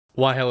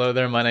Why, hello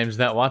there, my name's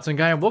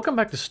ThatWatsonGuy, and welcome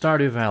back to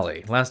Stardew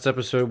Valley. Last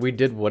episode, we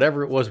did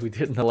whatever it was we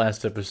did in the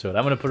last episode.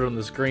 I'm going to put it on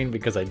the screen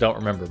because I don't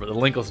remember, but the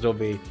link will still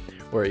be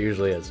where it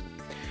usually is.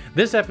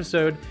 This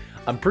episode,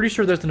 I'm pretty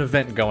sure there's an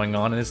event going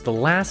on, and it's the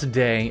last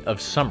day of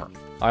summer.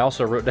 I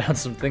also wrote down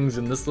some things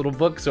in this little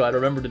book so I'd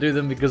remember to do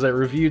them because I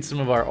reviewed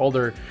some of our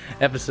older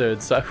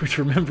episodes, so I would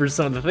remember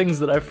some of the things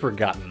that I've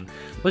forgotten.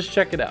 Let's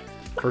check it out.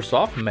 First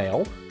off,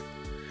 mail.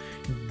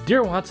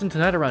 Dear Watson,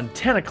 tonight around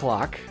 10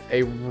 o'clock,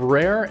 a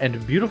rare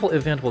and beautiful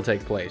event will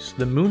take place.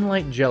 The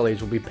Moonlight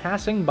Jellies will be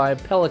passing by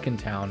Pelican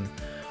Town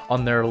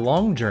on their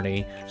long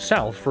journey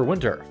south for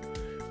winter.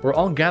 We're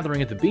all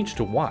gathering at the beach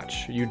to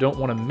watch. You don't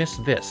want to miss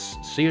this.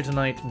 See you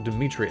tonight,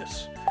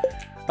 Demetrius.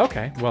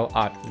 Okay, well,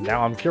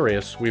 now I'm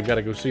curious. We've got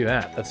to go see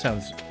that. That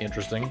sounds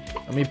interesting.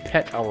 Let me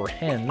pet our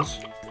hens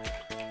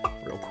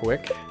real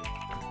quick.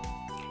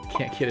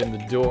 Can't get in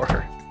the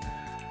door.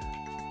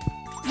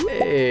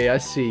 Hey, I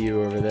see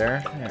you over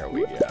there. There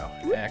we go.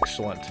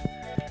 Excellent.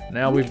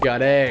 Now we've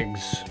got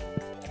eggs.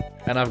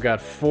 And I've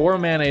got 4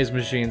 mayonnaise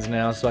machines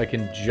now, so I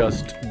can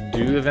just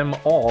do them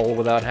all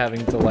without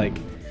having to, like,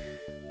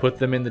 put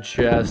them in the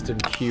chest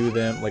and queue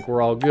them. Like,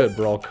 we're all good.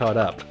 We're all caught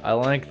up. I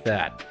like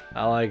that.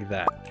 I like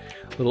that.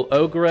 Little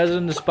oak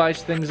resin to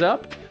spice things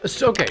up.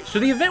 Okay, so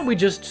the event we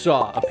just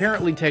saw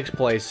apparently takes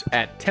place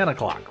at 10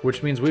 o'clock,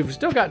 which means we've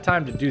still got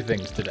time to do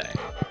things today.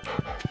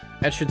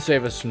 That should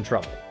save us some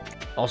trouble.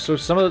 Also,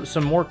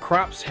 some more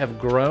crops have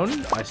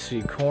grown. I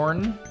see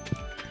corn.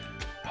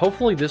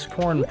 Hopefully this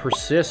corn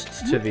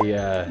persists to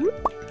the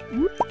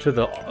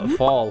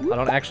fall. I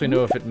don't actually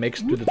know if it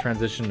makes through the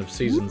transition of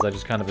seasons. I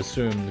just kind of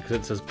assume because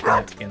it says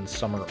plant in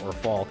summer or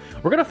fall.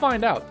 We're gonna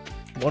find out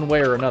one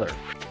way or another.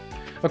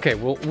 Okay,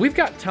 well, we've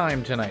got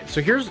time tonight. So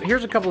here's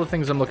a couple of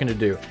things I'm looking to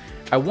do.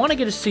 I want to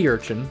get a sea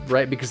urchin,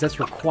 right? Because that's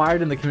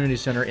required in the community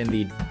center in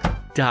the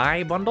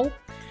dye bundle.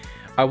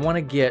 I want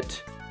to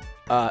get...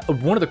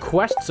 one of the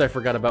quests I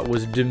forgot about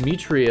was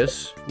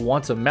Demetrius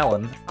wants a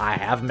melon. I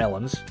have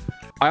melons.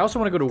 I also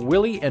want to go to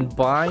Willie and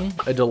buy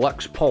a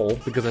deluxe pole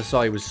because I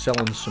saw he was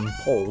selling some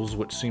poles,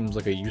 which seems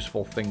like a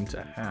useful thing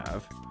to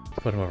have.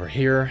 Put him over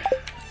here.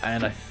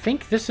 And I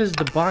think this is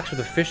the box with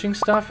the fishing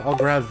stuff. I'll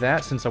grab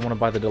that since I want to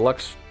buy the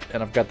deluxe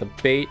and I've got the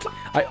bait.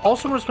 I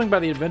also want to swing by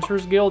the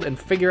Adventurers Guild and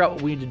figure out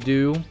what we need to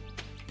do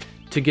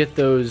to get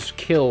those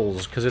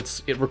kills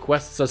because it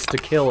requests us to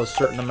kill a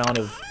certain amount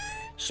of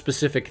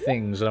specific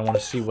things, and I want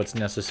to see what's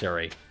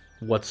necessary,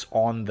 what's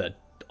on the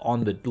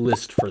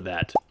list for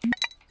that.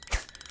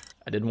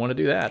 I didn't want to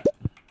do that.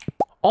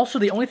 Also,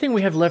 the only thing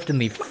we have left in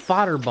the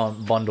fodder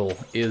bundle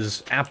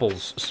is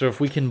apples, so if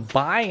we can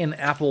buy an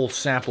apple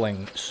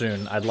sapling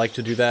soon, I'd like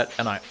to do that,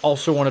 and I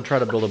also want to try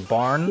to build a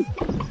barn,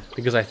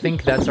 because I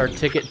think that's our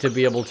ticket to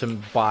be able to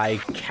buy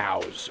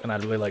cows, and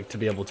I'd really like to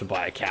be able to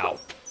buy a cow.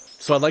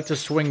 So I'd like to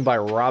swing by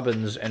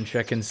Robbins and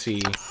check and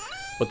see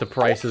what the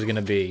price is going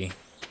to be,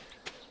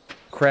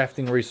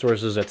 crafting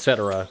resources,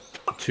 etc.,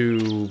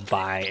 to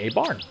buy a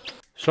barn.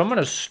 So I'm going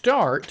to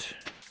start...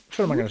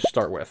 What am I going to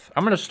start with?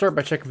 I'm going to start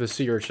by checking the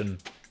sea urchin.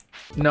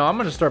 No, I'm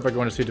going to start by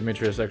going to see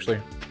Demetrius, actually.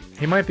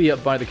 He might be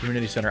up by the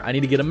community center. I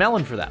need to get a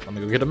melon for that. Let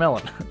me go get a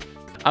melon.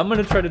 I'm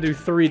going to try to do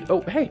 3...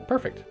 Oh, hey,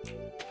 perfect.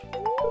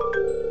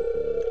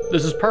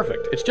 This is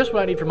perfect. It's just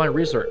what I need for my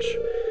research.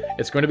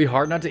 It's going to be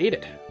hard not to eat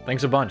it.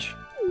 Thanks a bunch.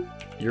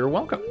 You're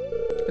welcome.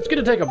 It's good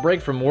to take a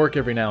break from work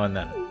every now and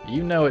then.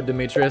 You know it,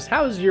 Demetrius.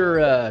 How's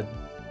your,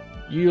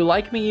 You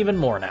like me even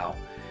more now.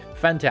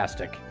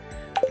 Fantastic.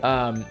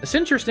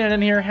 Since you're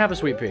standing here, have a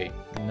sweet pea.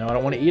 No, I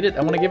don't want to eat it. I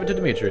want to give it to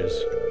Demetrius.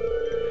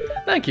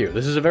 Thank you.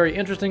 This is a very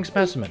interesting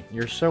specimen.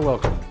 You're so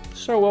welcome.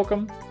 So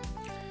welcome.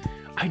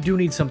 I do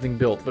need something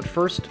built, but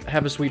first,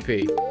 have a sweet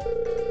pea.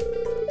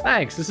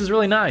 Thanks. This is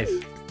really nice.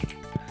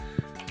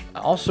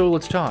 Also,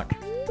 let's talk.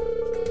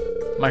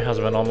 My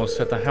husband almost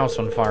set the house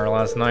on fire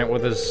last night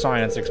with his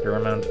science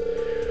experiment.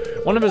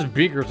 One of his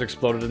beakers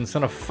exploded and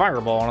sent a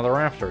fireball onto the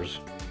rafters.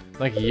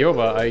 Like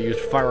Yoba, I used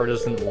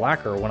fire-resistant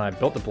lacquer when I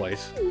built the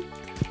place.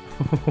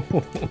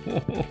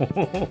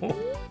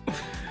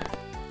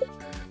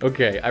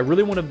 Okay, I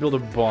really want to build a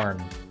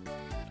barn.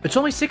 It's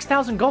only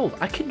 6,000 gold.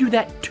 I could do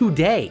that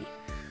today.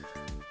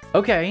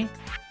 Okay.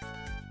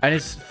 And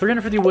it's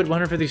 350 wood,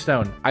 150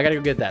 stone. I gotta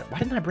go get that. Why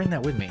didn't I bring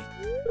that with me?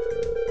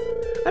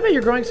 I bet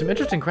you're growing some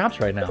interesting crops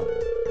right now.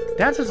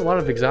 Dad says a lot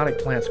of exotic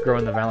plants grow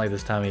in the valley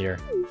this time of year.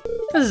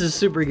 This is a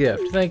super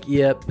gift. Thank you.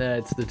 Yep,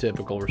 that's the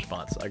typical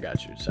response. I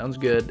got you. Sounds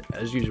good.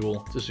 As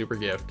usual, it's a super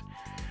gift.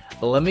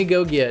 Let me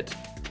go get...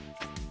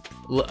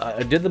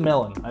 I did the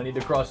melon. I need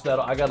to cross that.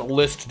 I got a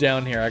list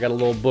down here. I got a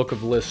little book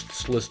of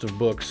lists, list of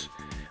books.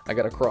 I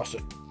got to cross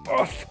it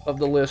off of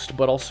the list,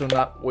 but also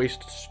not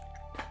waste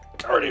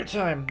starting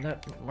time.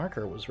 That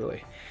marker was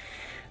really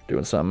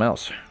doing something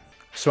else.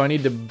 So I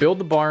need to build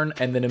the barn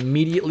and then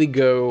immediately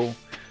go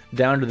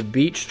down to the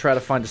beach, try to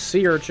find a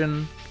sea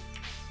urchin,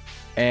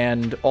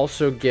 and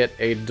also get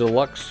a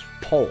deluxe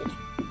pole.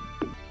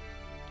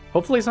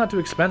 Hopefully it's not too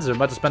expensive. I'm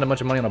about to spend a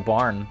bunch of money on a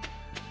barn.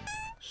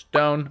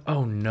 Stone.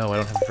 Oh no, I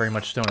don't have very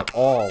much stone at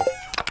all.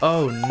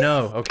 Oh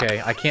no.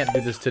 Okay, I can't do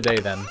this today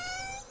then.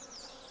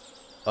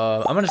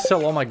 I'm gonna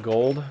sell all my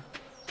gold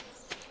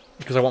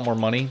because I want more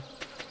money.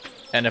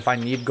 And if I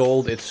need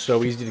gold, it's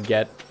so easy to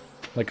get.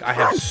 Like, I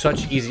have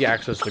such easy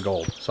access to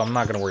gold, so I'm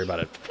not gonna worry about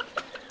it.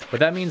 But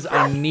that means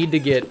I need to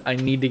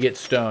get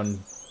stone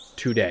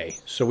today.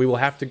 So we will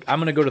have to, I'm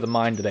gonna go to the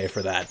mine today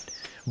for that.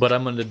 But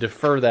I'm gonna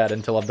defer that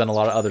until I've done a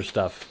lot of other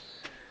stuff.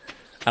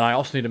 And I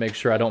also need to make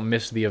sure I don't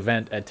miss the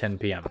event at 10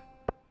 p.m.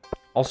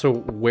 Also,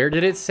 where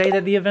did it say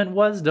that the event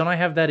was? Don't I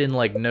have that in,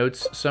 like,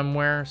 notes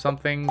somewhere?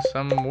 Something,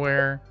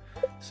 somewhere,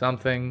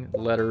 something,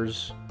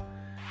 letters.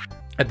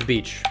 At the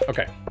beach.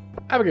 Okay.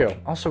 Abigail.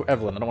 Also,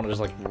 Evelyn. I don't want to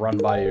just, like, run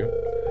by you.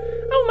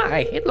 Oh my,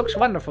 it looks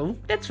wonderful.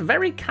 That's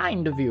very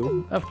kind of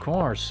you. Of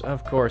course,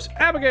 of course.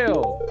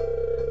 Abigail!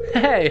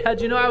 Hey,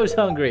 how'd you know I was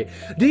hungry?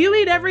 Do you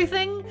eat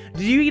everything?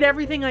 Do you eat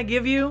everything I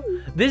give you?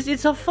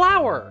 It's a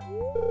flower.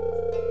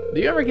 Do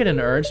you ever get an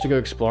urge to go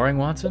exploring,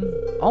 Watson?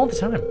 All the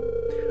time.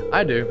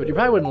 I do, but you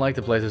probably wouldn't like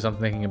the places I'm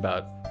thinking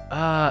about.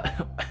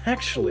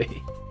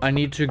 Actually, I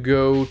need to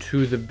go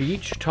to the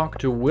beach, talk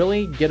to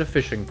Willie, get a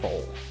fishing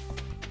pole.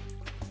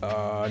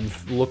 And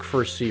look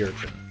for a sea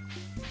urchin.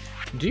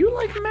 Do you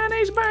like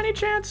mayonnaise by any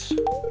chance?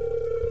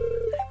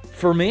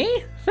 For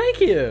me? Thank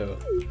you.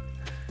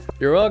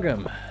 You're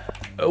welcome.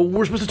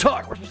 We're supposed to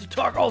talk. We're supposed to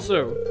talk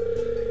also.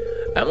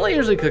 Emily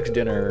usually cooks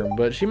dinner,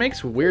 but she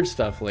makes weird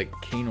stuff like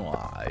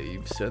quinoa.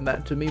 You've said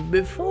that to me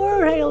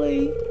before,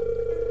 Haley.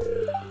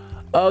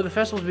 Oh, the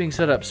festival's being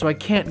set up, so I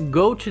can't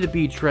go to the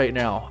beach right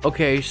now.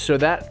 Okay, so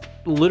that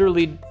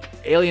literally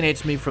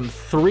alienates me from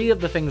 3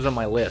 of the things on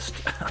my list.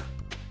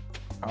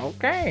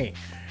 Okay.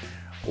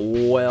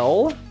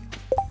 Well.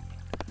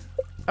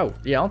 Oh,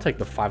 yeah, I'll take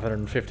the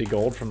 550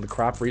 gold from the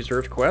crop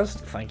research quest.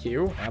 Thank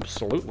you.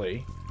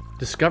 Absolutely.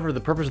 Discover the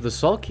purpose of the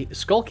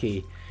skull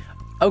key.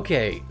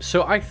 Okay,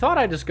 so I thought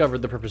I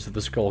discovered the purpose of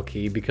the skull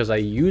key because I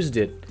used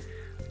it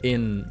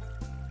in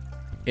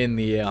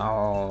the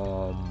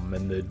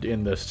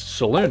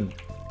saloon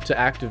to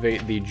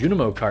activate the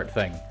Junimo cart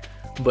thing.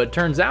 But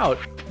turns out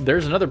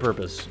there's another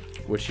purpose,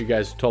 which you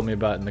guys told me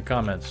about in the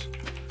comments.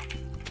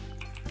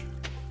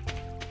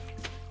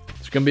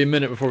 It's gonna be a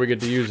minute before we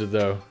get to use it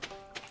though.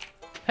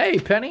 Hey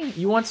Penny,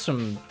 you want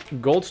some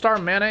Gold Star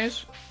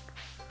mayonnaise?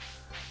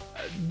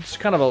 It's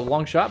kind of a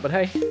long shot, but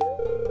hey.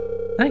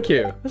 Thank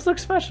you. This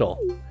looks special.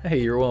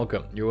 Hey, you're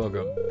welcome. You're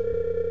welcome.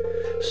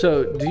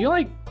 So, do you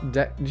like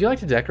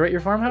to decorate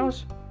your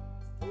farmhouse?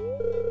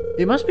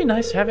 It must be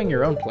nice having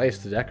your own place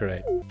to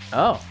decorate.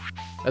 Oh,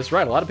 that's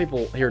right. A lot of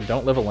people here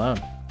don't live alone.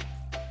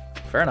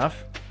 Fair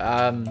enough.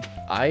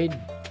 I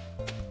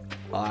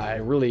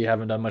really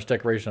haven't done much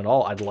decoration at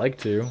all. I'd like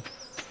to.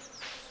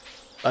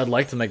 I'd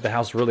like to make the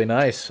house really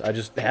nice. I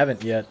just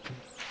haven't yet.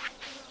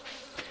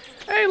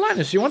 Hey,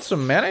 Linus, you want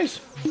some mayonnaise?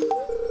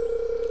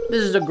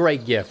 This is a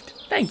great gift.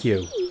 Thank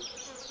you.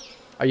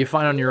 Are you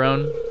fine on your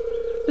own?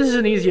 This is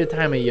an easier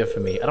time of year for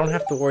me. I don't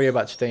have to worry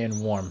about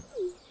staying warm.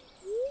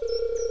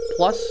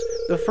 Plus,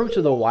 the fruits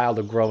of the wild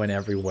are growing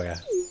everywhere.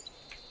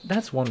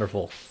 That's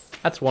wonderful.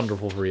 That's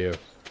wonderful for you.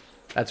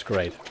 That's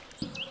great.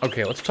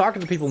 Okay, let's talk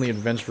to the people in the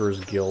Adventurers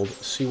Guild,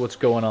 see what's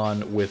going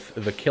on with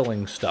the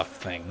killing stuff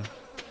thing.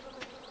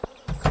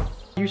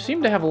 You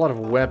seem to have a lot of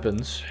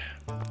weapons.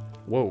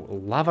 Whoa,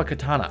 lava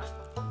katana.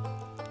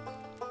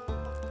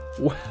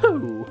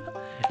 Whoa!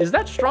 Is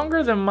that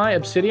stronger than my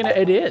obsidian?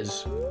 It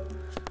is.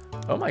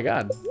 Oh my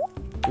god.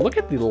 Look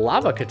at the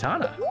lava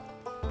katana.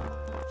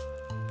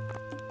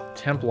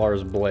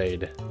 Templar's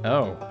blade.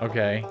 Oh,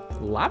 okay.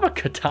 Lava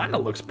katana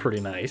looks pretty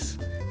nice.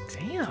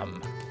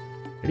 Damn.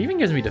 It even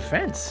gives me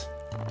defense.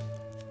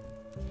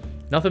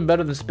 Nothing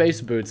better than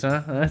space boots,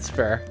 huh? That's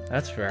fair.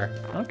 That's fair.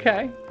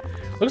 Okay.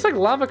 Looks like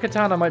lava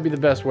katana might be the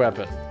best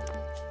weapon.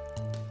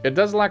 It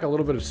does lack a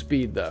little bit of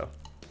speed, though.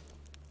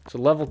 It's a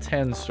level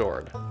 10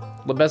 sword.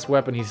 The best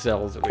weapon he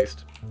sells, at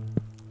least.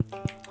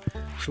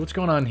 So what's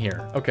going on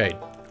here? Okay,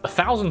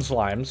 1,000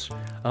 slimes,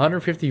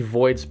 150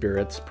 void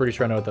spirits. Pretty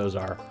sure I know what those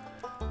are.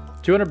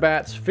 200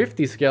 bats,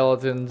 50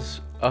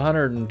 skeletons,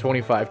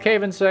 125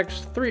 cave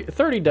insects,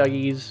 30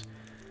 duggies,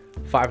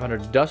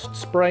 500 dust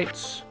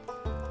sprites,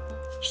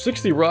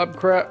 60 rock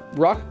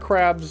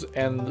crabs,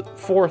 and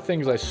 4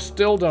 things I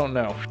still don't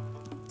know.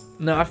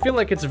 Now, I feel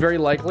like it's very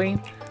likely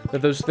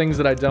that those things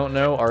that I don't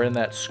know are in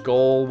that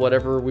skull,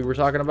 whatever we were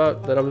talking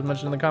about, that I was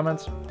mentioning in the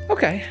comments.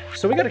 Okay,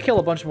 so we gotta kill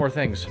a bunch more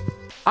things.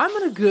 I'm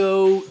gonna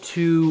go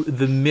to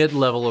the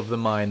mid-level of the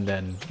mine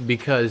then,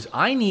 because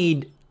I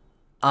need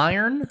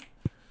iron,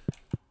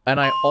 and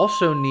I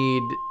also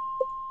need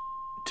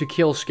to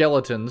kill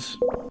skeletons,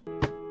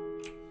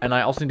 and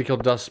I also need to kill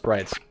dust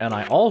sprites, and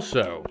I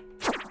also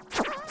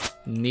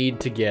need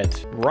to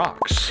get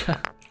rocks.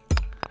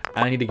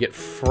 I need to get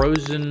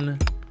frozen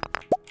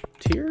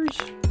tears?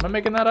 Am I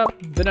making that up?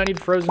 Didn't I need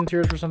frozen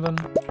tears for something?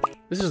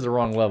 This is the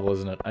wrong level,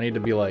 isn't it? I need to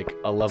be like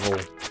a level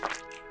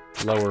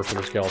lower for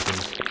the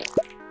skeletons.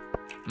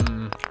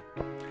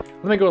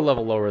 Let me go a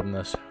level lower than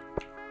this.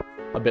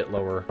 A bit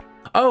lower.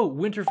 Oh,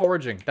 winter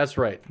foraging. That's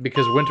right,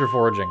 because winter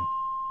foraging.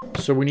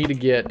 So we need to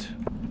get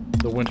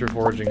the winter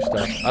foraging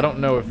stuff. I don't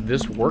know if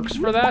this works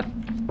for that.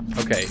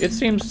 Okay, it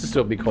seems to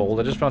still be cold.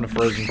 I just found a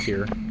frozen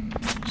tear.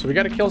 So we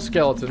gotta kill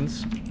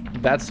skeletons.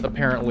 That's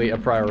apparently a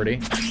priority.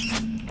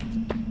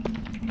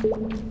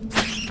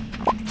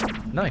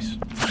 Nice.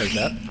 Take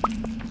that.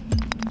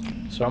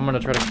 So I'm gonna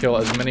try to kill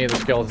as many of the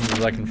skeletons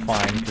as I can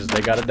find, because they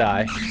gotta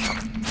die.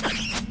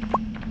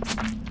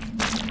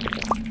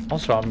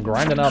 Also, I'm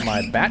grinding out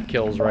my bat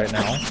kills right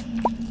now.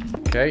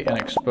 Okay, an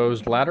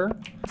exposed ladder.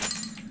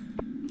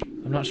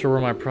 I'm not sure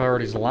where my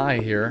priorities lie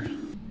here.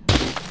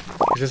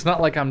 Because it's not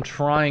like I'm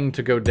trying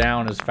to go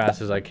down as fast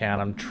as I can.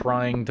 I'm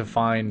trying to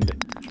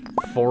find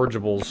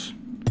forageables.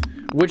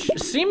 Which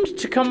seemed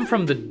to come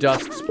from the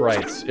dust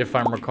sprites, if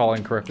I'm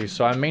recalling correctly.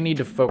 So I may need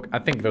to focus... I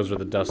think those are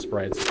the dust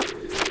sprites.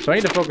 So I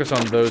need to focus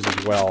on those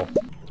as well.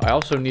 I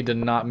also need to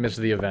not miss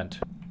the event.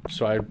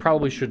 So I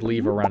probably should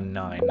leave around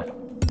 9.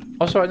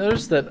 Also, I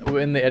noticed that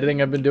in the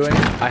editing I've been doing,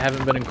 I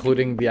haven't been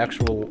including the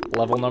actual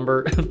level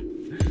number.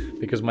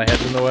 Because my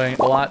head's in the way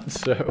a lot,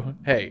 so...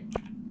 Hey,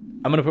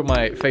 I'm gonna put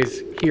my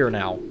face here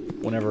now,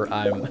 whenever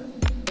I'm...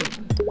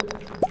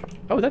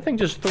 Oh, that thing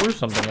just threw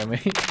something at me.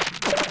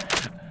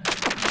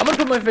 I'm gonna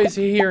put my face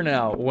here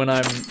now, when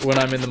I'm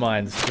in the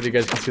mines, so that you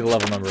guys can see the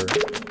level number.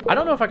 I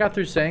don't know if I got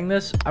through saying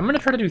this. I'm gonna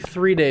try to do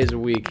 3 days a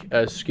week,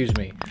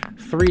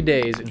 3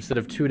 days instead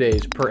of 2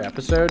 days per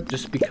episode,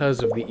 just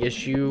because of the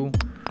issue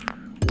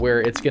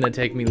where it's gonna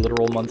take me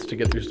literal months to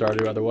get through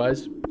Stardew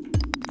otherwise.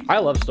 I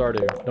love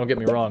Stardew, don't get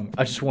me wrong.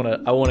 I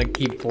wanna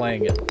keep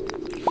playing it.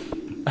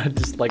 I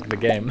just like the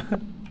game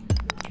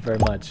very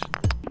much.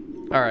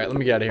 Alright, let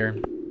me get out of here.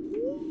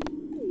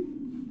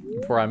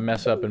 Before I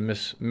mess up and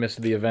miss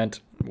the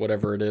event,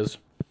 whatever it is.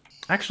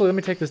 Actually, let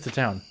me take this to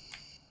town.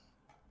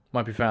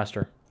 Might be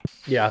faster.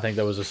 Yeah, I think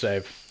that was a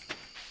save.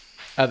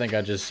 I think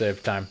I just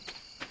saved time.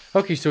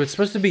 Okay, so it's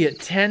supposed to be at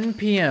 10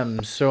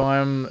 p.m., so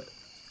I'm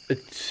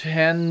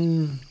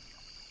 10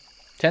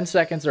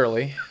 seconds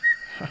early.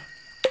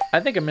 I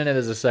think a minute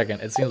is a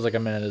second. It seems like a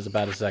minute is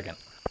about a second.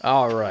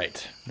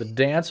 Alright. The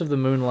dance of the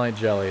moonlight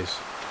jellies.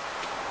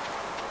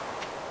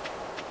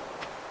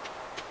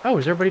 Oh,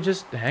 is everybody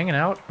just hanging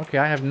out? Okay,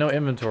 I have no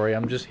inventory.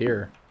 I'm just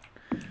here.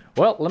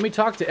 Well, let me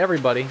talk to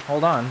everybody.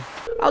 Hold on.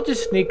 I'll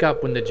just sneak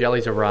up when the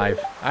jellies arrive.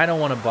 I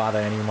don't want to bother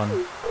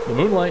anyone. The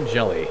moonlight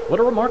jelly. What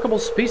a remarkable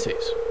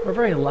species. We're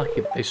very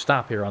lucky that they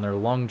stop here on their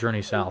long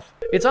journey south.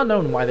 It's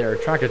unknown why they're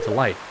attracted to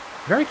light.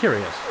 Very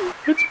curious.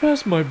 It's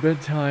past my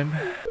bedtime.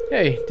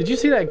 Hey, did you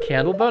see that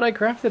candle boat? I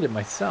crafted it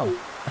myself.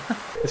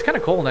 It's kind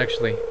of cold,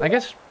 actually. I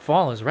guess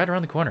fall is right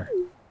around the corner.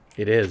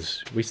 It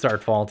is. We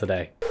start fall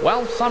today.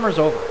 Well, summer's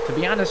over. To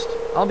be honest,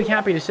 I'll be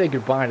happy to say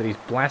goodbye to these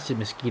blasted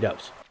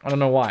mosquitoes. I don't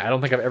know why. I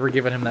don't think I've ever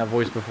given him that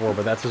voice before,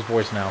 but that's his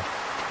voice now.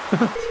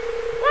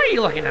 Why are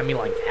you looking at me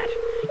like that?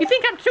 You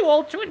think I'm too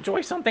old to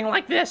enjoy something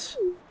like this?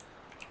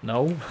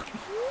 No.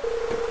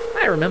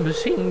 I remember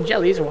seeing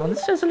jellies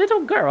once as a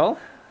little girl.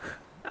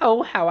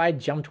 Oh, how I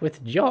jumped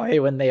with joy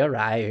when they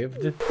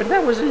arrived. But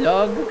that was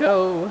long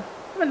ago.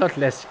 I'm a lot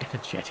less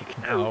energetic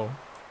now.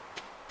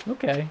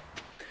 Okay.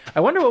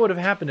 I wonder what would have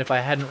happened if I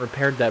hadn't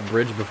repaired that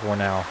bridge before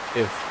now.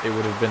 If it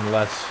would have been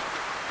less...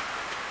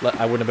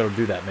 I wouldn't have been able to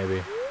do that,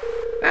 maybe.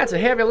 That's a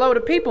heavy load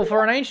of people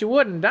for an ancient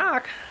wooden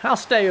dock. I'll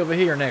stay over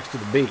here next to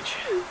the beach.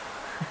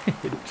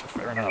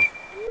 Fair enough.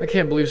 I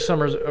can't believe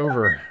summer's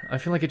over. I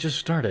feel like it just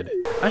started.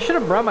 I should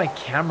have brought my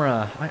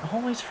camera. I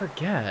always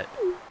forget.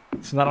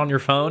 It's not on your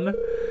phone?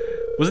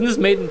 Wasn't this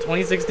made in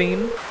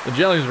 2016? The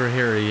jellies were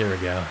here a year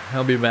ago.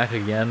 I'll be back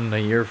again a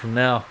year from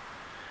now.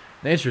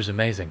 Nature's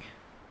amazing.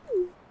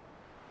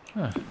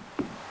 Huh.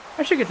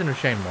 I should get to know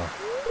Shane more.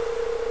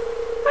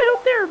 I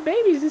hope there are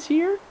babies this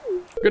year.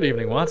 Good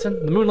evening,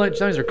 Watson. The moonlight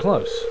jellies are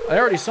close. I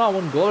already saw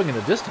one glowing in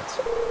the distance.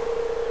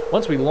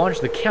 Once we launch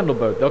the candle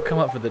boat, they'll come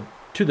up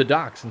to the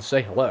docks and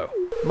say hello.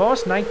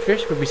 Most night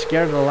fish would be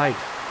scared of the light.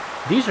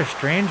 These are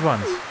strange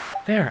ones.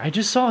 There, I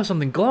just saw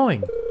something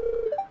glowing.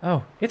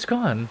 Oh, it's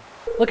gone.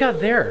 Look out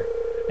there,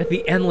 at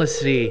the endless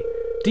sea.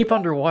 Deep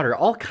underwater,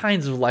 all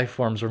kinds of life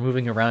forms are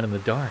moving around in the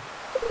dark.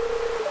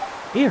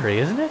 Eerie,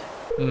 isn't it?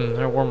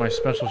 I wore my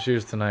special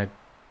shoes tonight.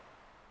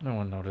 No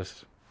one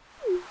noticed.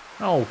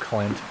 Oh,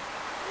 Clint.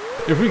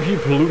 If we keep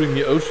polluting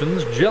the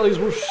oceans, jellies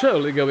will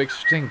surely go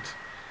extinct.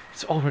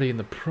 It's already in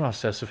the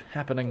process of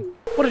happening.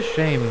 What a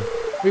shame.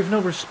 We have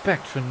no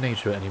respect for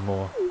nature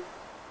anymore.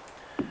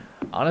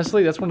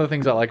 Honestly, that's one of the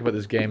things I like about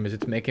this game, is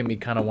it's making me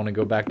kind of want to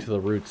go back to the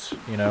roots,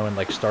 you know, and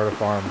like start a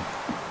farm.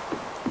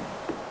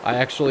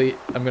 I'm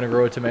going to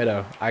grow a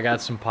tomato. I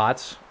got some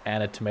pots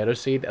and a tomato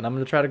seed, and I'm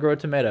going to try to grow a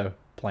tomato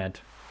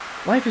plant.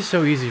 Life is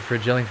so easy for a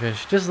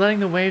jellyfish, just letting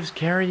the waves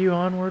carry you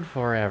onward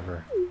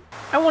forever.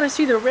 I want to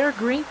see the rare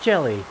green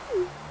jelly.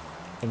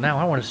 Well, now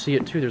I want to see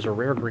it too. There's a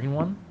rare green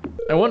one.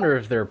 I wonder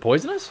if they're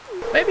poisonous?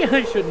 Maybe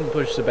I shouldn't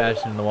push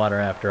Sebastian in the water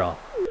after all.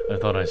 I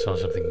thought I saw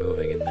something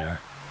moving in there.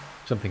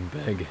 Something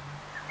big.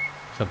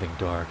 Something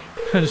dark.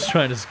 I'm just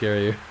trying to scare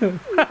you.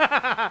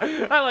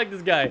 I like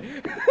this guy.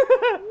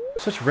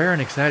 Such a rare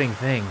and exciting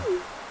thing.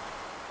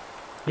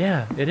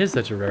 Yeah, it is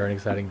such a rare and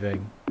exciting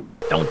thing.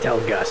 Don't tell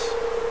Gus,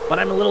 but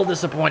I'm a little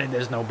disappointed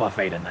there's no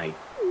buffet tonight.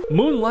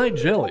 Moonlight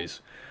jellies.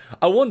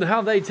 I wonder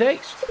how they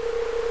taste.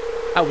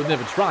 I would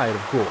never try it,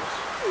 of course.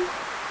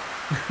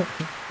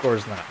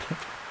 course not.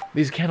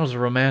 These candles are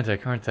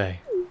romantic, aren't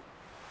they?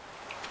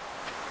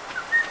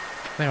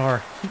 They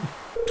are.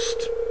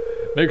 Psst.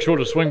 Make sure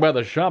to swing by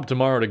the shop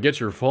tomorrow to get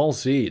your fall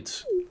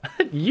seeds.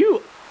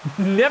 You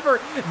never...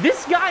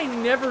 This guy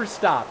never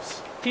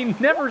stops. He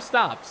never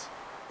stops.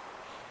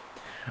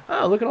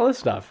 Oh, look at all this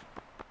stuff.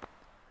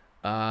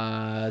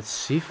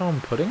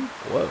 Seafoam pudding?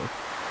 Whoa.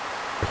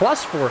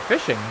 +4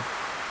 fishing?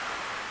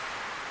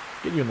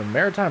 Get you in the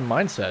maritime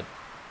mindset.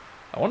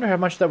 I wonder how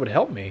much that would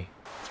help me.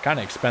 It's kind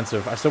of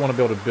expensive. I still want to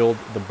be able to build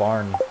the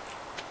barn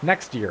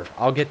next year.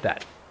 I'll get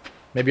that.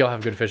 Maybe I'll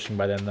have good fishing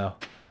by then, though.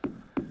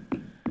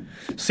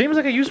 Seems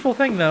like a useful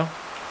thing, though.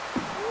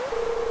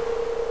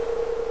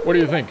 What do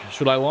you think?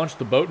 Should I launch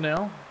the boat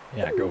now?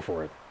 Yeah, go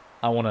for it.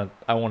 I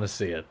wanna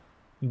see it.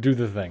 Do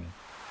the thing.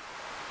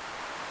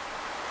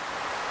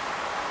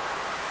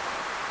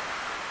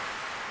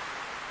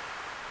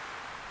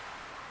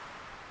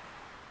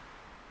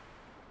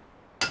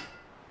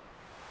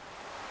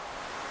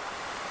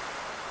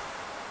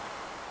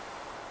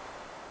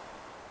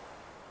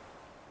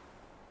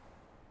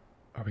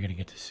 Are we gonna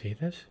get to see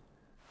this?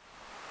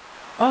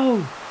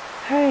 Oh,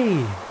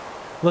 hey!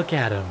 Look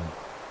at him.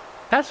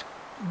 That's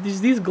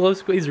these glow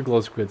squids. These are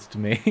glow squids to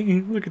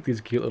me. Look at these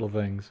cute little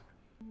things.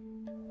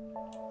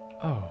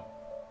 Oh.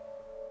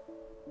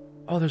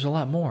 Oh, there's a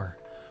lot more.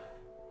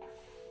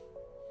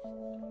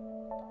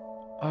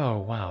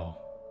 Oh, wow.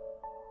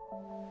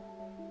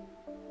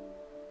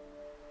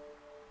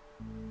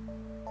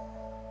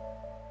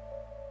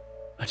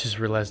 I just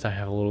realized I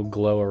have a little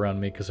glow around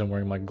me because I'm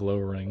wearing my glow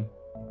ring.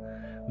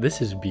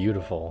 This is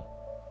beautiful.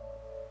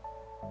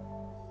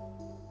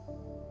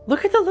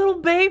 Look at the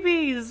little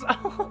babies!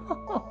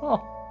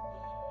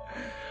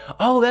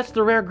 Oh, that's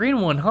the rare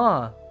green one,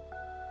 huh?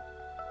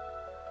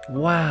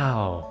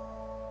 Wow.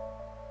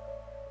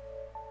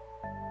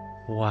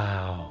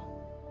 Wow.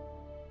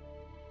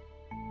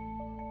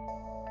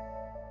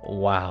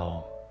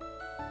 Wow.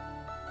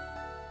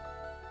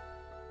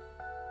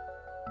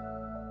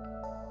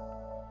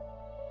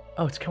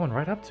 Oh, it's coming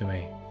right up to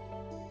me.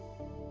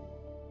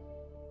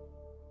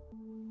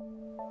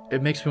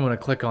 It makes me want to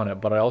click on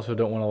it, but I also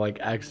don't want to, like,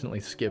 accidentally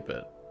skip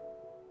it.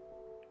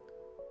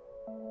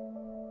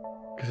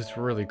 Because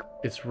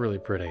it's really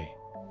pretty.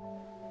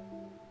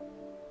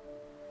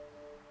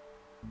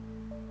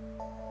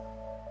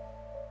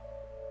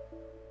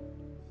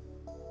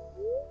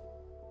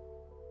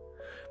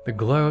 The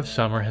glow of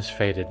summer has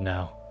faded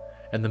now,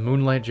 and the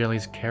moonlight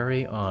jellies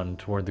carry on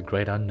toward the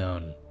great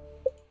unknown.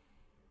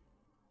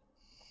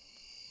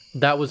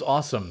 That was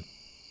awesome.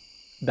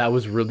 That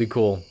was really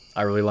cool.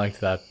 I really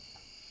liked that.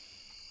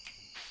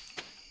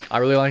 I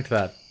really liked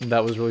that.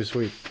 That was really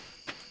sweet.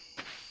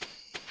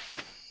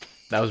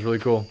 That was really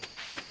cool.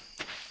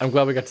 I'm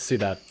glad we got to see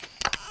that.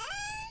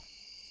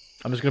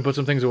 I'm just gonna put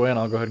some things away and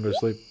I'll go ahead and go to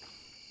sleep.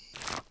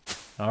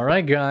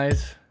 Alright,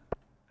 guys.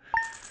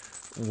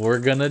 We're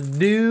gonna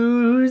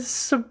do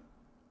some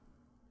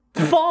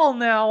fall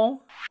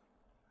now.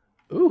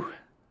 Ooh,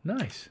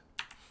 nice.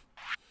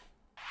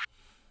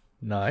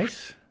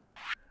 Nice.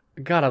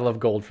 God, I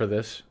love gold for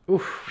this.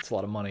 Oof, that's a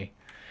lot of money.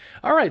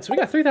 Alright, so we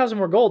got 3,000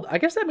 more gold. I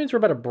guess that means we're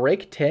about to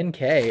break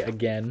 10k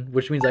again,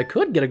 which means I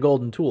could get a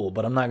golden tool,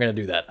 but I'm not going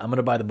to do that. I'm going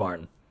to buy the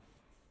barn.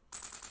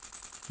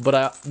 But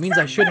it means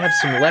I should have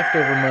some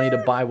leftover money to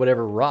buy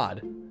whatever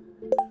rod.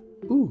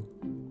 Ooh.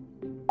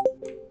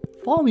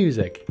 Fall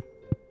music.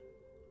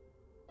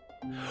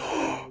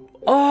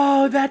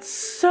 Oh, that's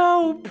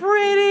so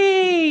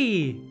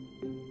pretty!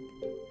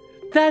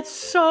 That's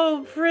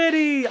so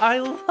pretty! I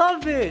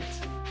love it!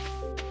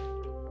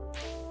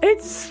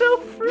 It's so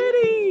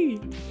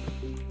pretty!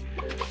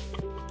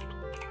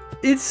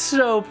 It's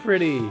so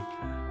pretty.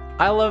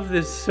 I love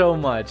this so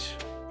much.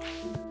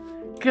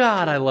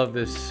 God, I love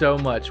this so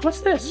much. What's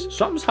this?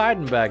 Something's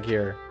hiding back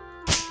here.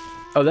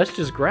 Oh, that's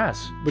just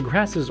grass. The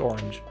grass is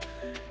orange.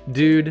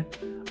 Dude,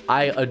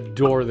 I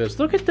adore this.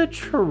 Look at the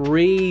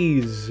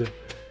trees.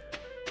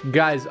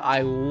 Guys,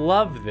 I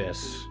love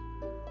this.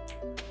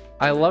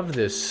 I love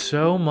this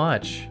so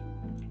much.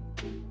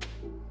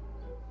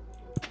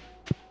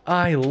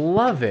 I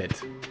love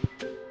it.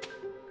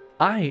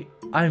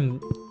 I'm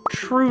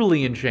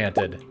truly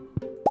enchanted.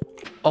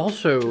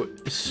 Also,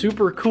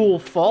 super cool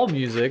fall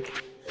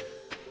music.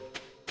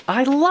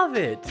 I love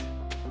it.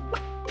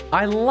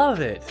 I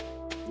love it.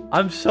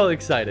 I'm so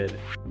excited.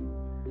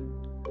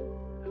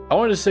 I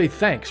wanted to say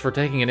thanks for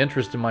taking an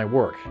interest in my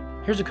work.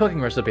 Here's a cooking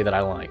recipe that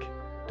I like.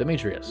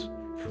 Demetrius.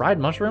 Fried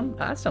mushroom?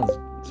 That sounds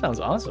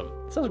awesome.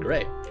 That sounds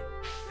great.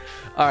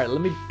 Alright,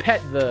 let me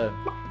pet the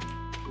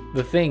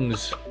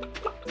things.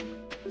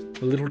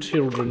 Little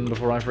children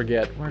before I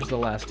forget. Where's the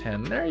last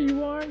hen? There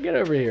you are. Get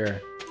over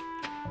here.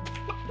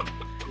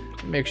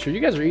 Make sure you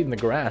guys are eating the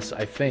grass,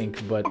 I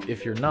think, but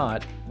if you're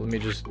not, let me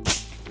just...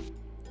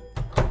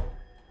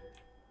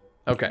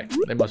 Okay,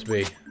 they must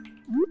be.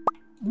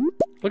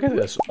 Look at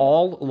this.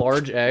 All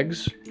large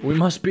eggs. We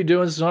must be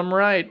doing something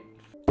right.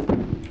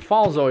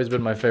 Fall's always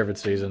been my favorite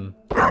season.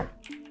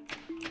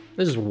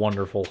 This is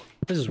wonderful.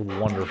 This is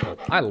wonderful.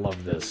 I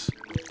love this.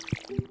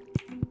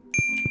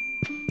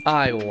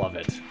 I love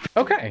it.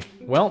 Okay,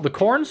 well, the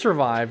corn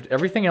survived.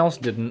 Everything else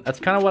didn't. That's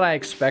kind of what I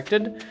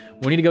expected.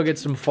 We need to go get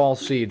some fall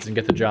seeds and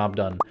get the job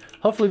done.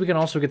 Hopefully we can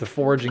also get the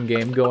foraging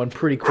game going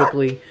pretty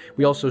quickly.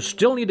 We also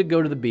still need to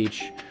go to the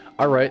beach.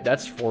 All right,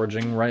 that's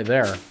foraging right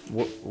there.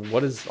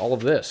 What is all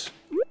of this?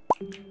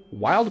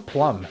 Wild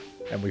plum,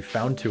 and we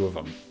found 2 of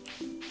them.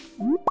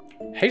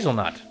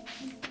 Hazelnut.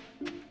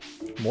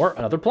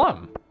 Another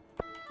plum.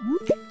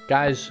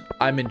 Guys,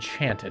 I'm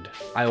enchanted.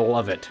 I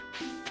love it.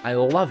 I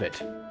love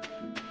it.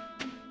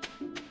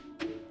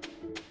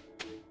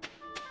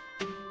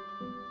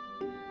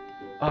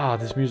 Ah,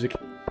 this music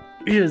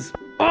is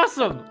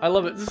awesome! I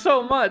love it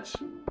so much!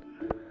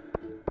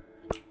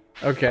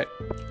 Okay,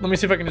 let me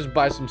see if I can just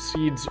buy some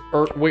seeds.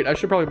 Or, wait, I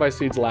should probably buy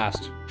seeds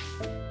last.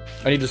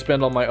 I need to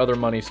spend all my other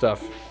money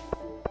stuff.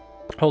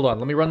 Hold on,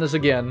 let me run this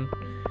again.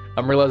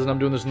 I'm realizing I'm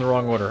doing this in the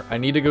wrong order. I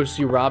need to go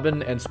see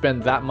Robin and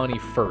spend that money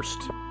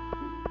first.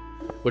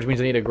 Which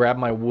means I need to grab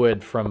my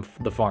wood from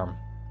the farm.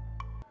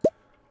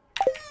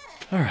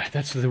 Alright,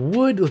 that's the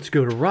wood. Let's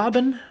go to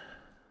Robin.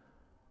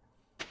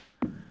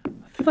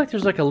 I feel like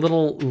there's like a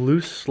little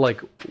loose,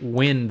 like,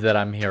 wind that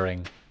I'm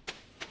hearing.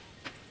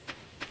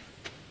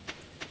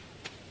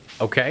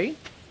 Okay.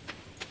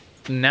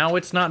 Now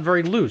it's not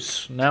very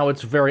loose. Now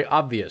it's very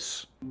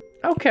obvious.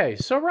 Okay,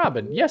 so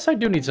Robin, yes, I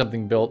do need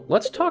something built.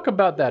 Let's talk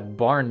about that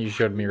barn you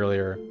showed me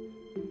earlier.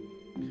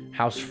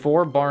 House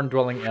 4,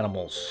 barn-dwelling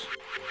animals.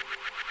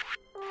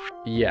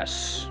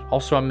 Yes.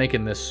 Also, I'm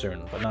making this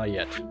soon, but not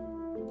yet.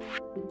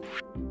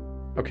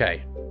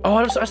 Okay. Oh,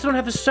 I still don't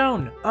have the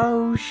stone.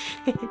 Oh,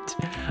 shit.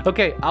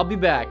 Okay, I'll be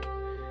back.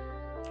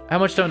 How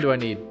much stone do I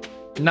need?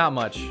 Not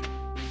much.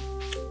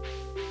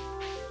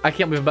 I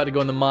can't believe I'm about to go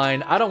in the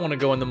mine. I don't want to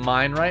go in the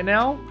mine right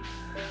now.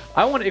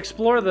 I want to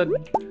explore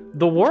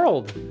the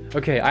world.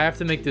 Okay, I have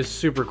to make this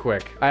super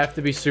quick. I have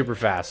to be super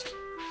fast.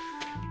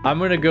 I'm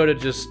going to go to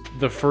just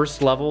the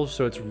first level,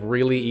 so it's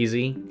really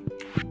easy.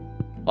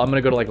 I'm going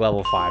to go to, like,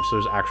 level 5, so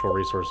there's actual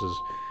resources.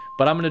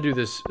 But I'm going to do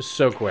this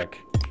so quick.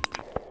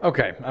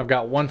 Okay, I've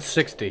got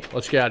 160.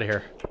 Let's get out of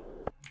here.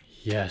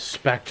 Yes,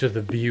 back to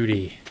the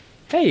beauty.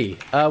 Hey,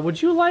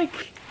 would you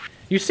like...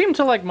 You seem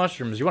to like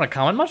mushrooms. You want a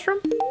common mushroom?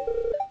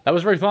 That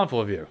was very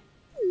thoughtful of you.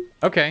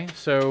 Okay,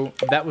 so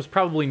that was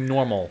probably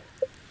normal,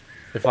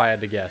 if I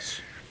had to guess.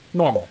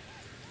 Normal.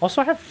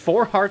 Also, I have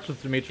 4 hearts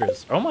with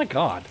Demetrius. Oh my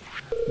god.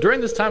 During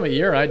this time of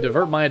year, I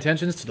divert my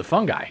attentions to the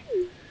fungi.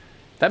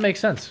 That makes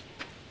sense.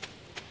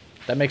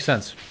 That makes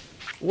sense.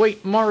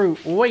 Wait, Maru,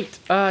 wait.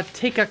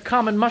 Take a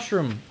common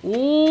mushroom.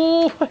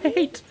 Ooh,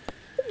 wait.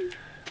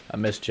 I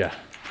missed ya.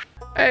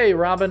 Hey,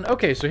 Robin.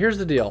 Okay, so here's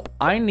the deal.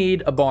 I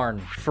need a barn,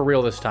 for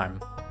real this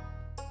time.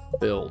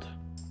 Build.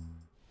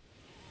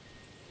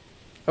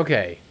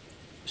 Okay,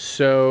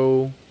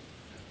 so...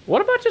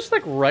 What about just,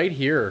 like, right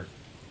here?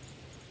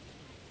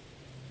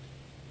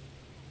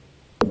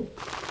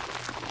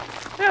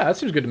 Yeah, that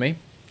seems good to me.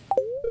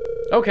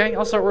 Okay,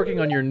 I'll start working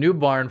on your new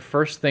barn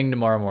first thing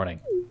tomorrow morning.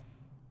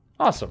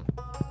 Awesome.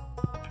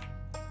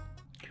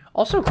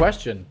 Also,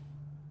 question.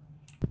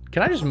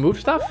 Can I just move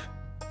stuff?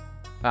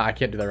 Ah, I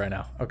can't do that right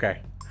now.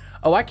 Okay.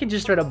 Oh, I can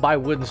just try to buy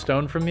wood and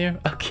stone from you?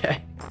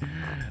 Okay.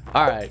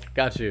 Alright,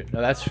 got you. No,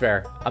 that's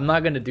fair. I'm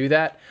not going to do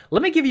that.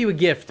 Let me give you a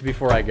gift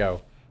before I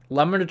go.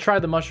 I'm going to try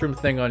the mushroom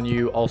thing on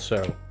you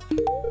also.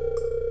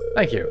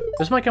 Thank you.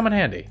 This might come in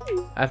handy.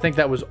 I think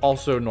that was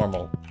also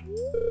normal.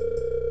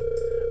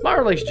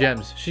 Mara likes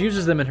gems. She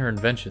uses them in her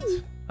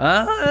inventions.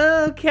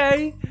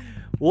 Okay.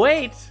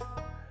 Wait.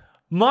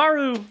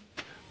 Maru.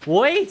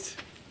 Wait.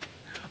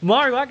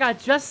 Maru, I got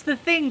just the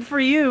thing for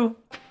you.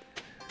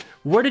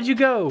 Where did you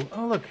go?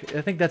 Oh, look.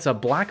 I think that's a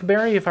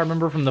blackberry, if I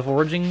remember from the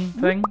foraging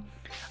thing.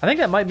 I think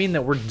that might mean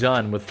that we're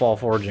done with fall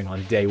foraging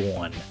on day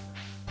 1.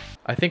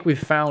 I think we've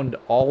found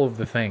all of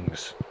the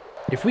things.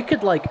 If we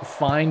could, like,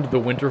 find the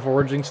winter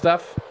foraging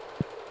stuff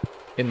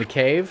in the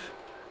cave,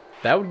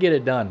 that would get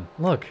it done.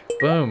 Look.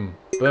 Boom.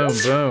 Boom,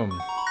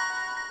 boom.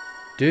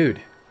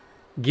 Dude,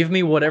 give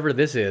me whatever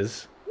this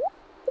is.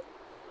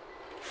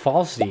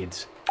 Fall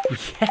seeds.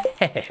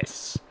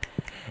 Yes.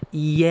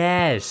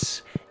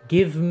 Yes.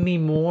 Give me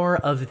more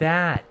of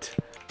that.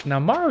 Now,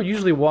 Maru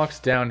usually walks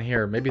down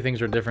here. Maybe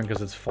things are different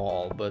because it's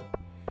fall, but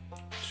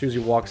she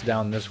usually walks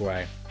down this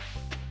way.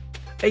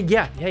 Hey,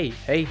 yeah. Hey.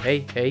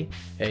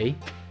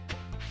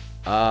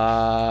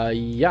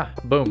 Yeah.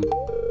 Boom.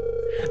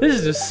 This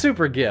is a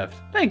super gift.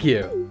 Thank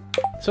you.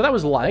 So that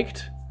was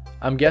liked,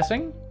 I'm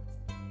guessing.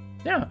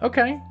 Yeah,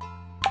 okay.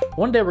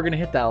 One day we're going to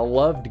hit that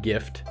loved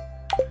gift.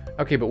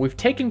 Okay, but we've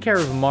taken care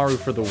of Maru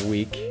for the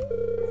week.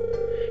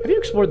 Have you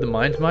explored the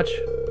mines much?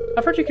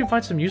 I've heard you can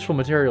find some useful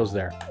materials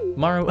there.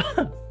 Maru...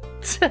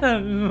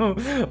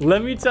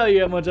 Let me tell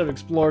you how much I've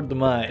explored the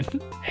mine.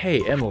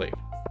 Hey, Emily.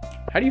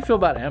 How do you feel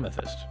about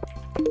amethyst?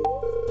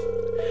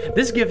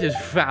 This gift is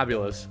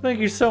fabulous. Thank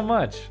you so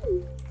much.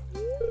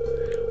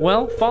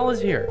 Well, fall is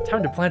here.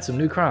 Time to plant some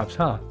new crops,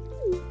 huh?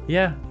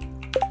 Yeah.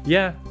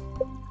 Yeah.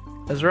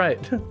 That's right.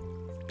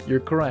 You're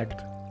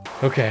correct.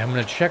 Okay, I'm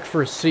gonna check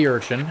for a sea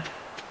urchin.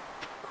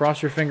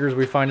 Cross your fingers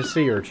we find a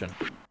sea urchin.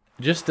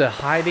 Just a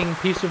hiding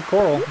piece of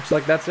coral. Looks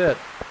like that's it.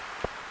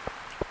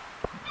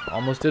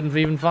 Almost didn't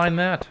even find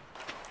that.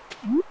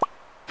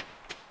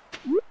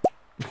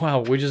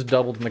 Wow, we just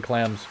doubled in the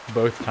clams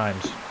both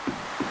times.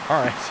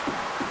 Alright.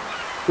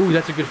 Ooh,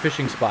 that's a good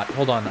fishing spot.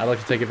 Hold on, I'd like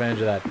to take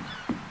advantage of that.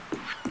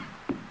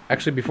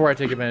 Actually, before I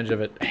take advantage of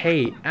it,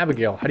 hey,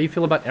 Abigail, how do you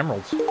feel about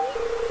emeralds?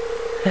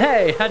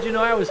 Hey, how'd you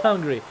know I was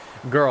hungry?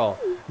 Girl,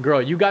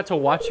 you got to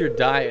watch your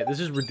diet. This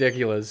is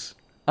ridiculous.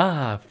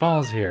 Ah,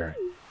 fall's here.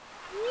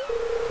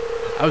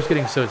 I was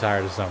getting so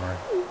tired of summer.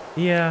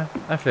 Yeah,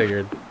 I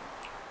figured.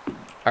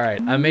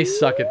 Alright, I may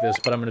suck at this,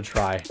 but I'm gonna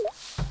try.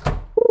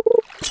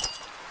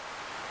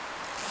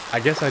 I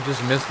guess I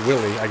just missed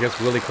Willy. I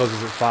guess Willy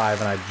closes at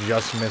 5 and I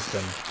just missed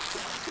him.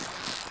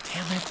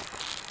 Damn it.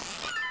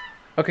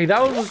 Okay,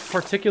 that one was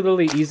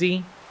particularly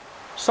easy.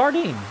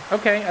 Sardine.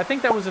 Okay, I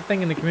think that was a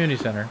thing in the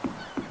community center.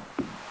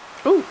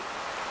 Ooh.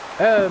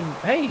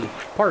 Hey,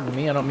 pardon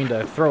me. I don't mean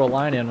to throw a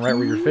line in right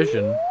where you're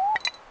fishing.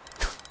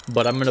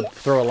 But I'm gonna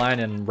throw a line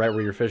in right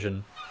where you're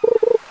fishing.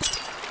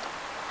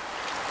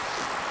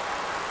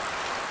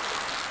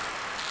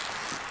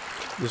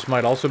 This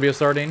might also be a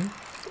sardine.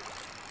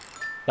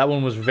 That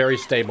one was very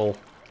stable.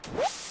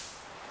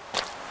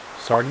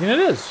 Sardine it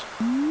is.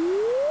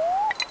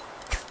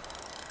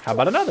 How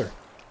about another?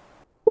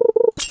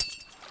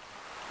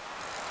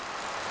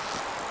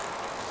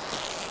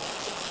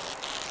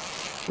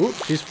 Ooh,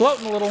 she's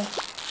floating a little.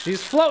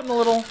 She's floating a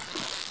little.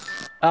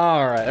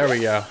 Alright, there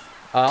we go.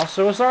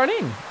 Also a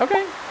sardine.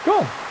 Okay,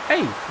 cool.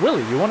 Hey,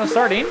 Willy, you want a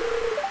sardine?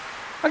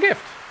 A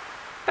gift.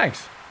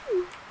 Thanks.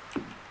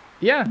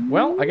 Yeah,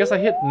 well, I guess I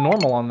hit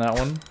normal on that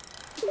one.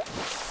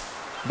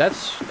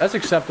 That's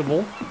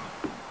acceptable.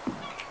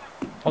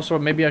 Also,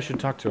 maybe I should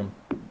talk to him.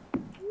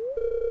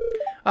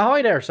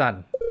 Ahoy there,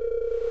 son.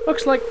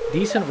 Looks like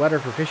decent weather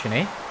for fishing,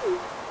 eh?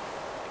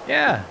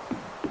 Yeah,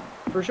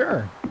 for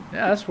sure.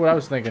 Yeah, that's what I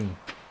was thinking.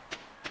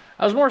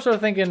 I was more so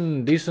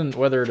thinking decent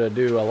weather to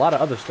do a lot of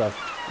other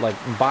stuff, like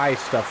buy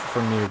stuff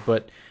from you,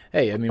 but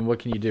hey, I mean, what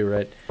can you do,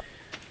 right?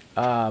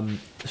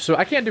 So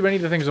I can't do any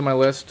of the things on my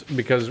list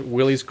because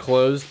Willy's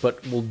closed,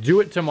 but we'll do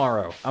it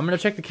tomorrow. I'm gonna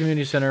check the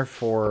community center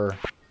for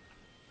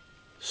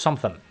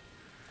something.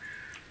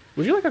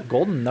 Would you like a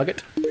golden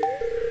nugget?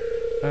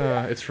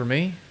 It's for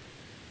me?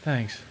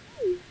 Thanks.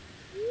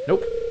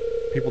 Nope.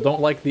 People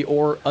don't like the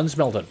ore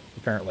unsmelted,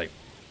 apparently.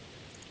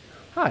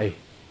 Hi.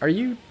 Are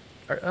you...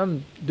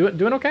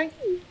 doing okay?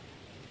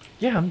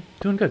 Yeah, I'm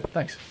doing good,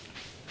 thanks.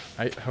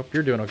 I hope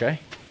you're doing okay.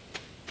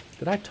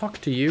 Did I talk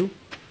to you?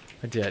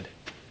 I did.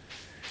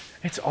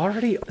 It's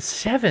already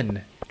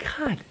 7.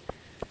 God.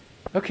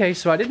 Okay,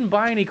 so I didn't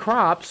buy any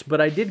crops, but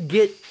I did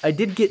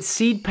get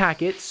seed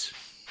packets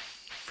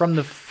from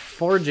the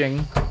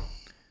foraging.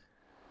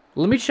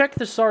 Let me check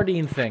the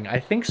sardine thing. I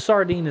think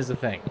sardine is a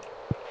thing.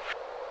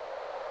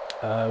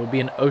 It would be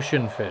an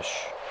ocean fish.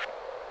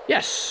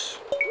 Yes!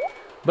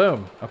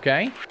 Boom.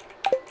 Okay.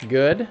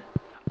 Good.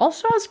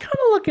 Also, I was kind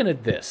of looking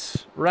at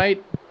this,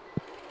 right?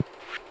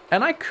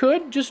 And I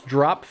could just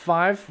drop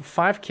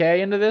 5K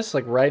into this,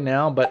 like, right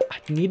now, but I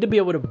need to be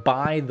able to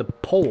buy the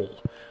pole.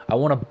 I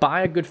want to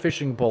buy a good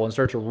fishing pole and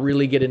start to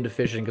really get into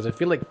fishing, because I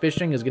feel like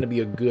fishing is going to be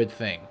a good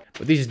thing.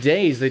 But these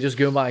days, they just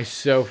go by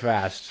so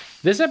fast.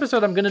 This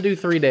episode, I'm going to do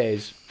 3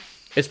 days.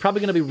 It's probably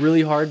going to be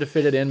really hard to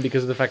fit it in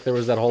because of the fact there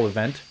was that whole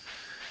event.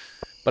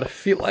 But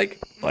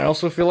I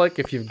also feel like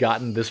if you've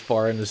gotten this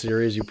far in the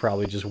series, you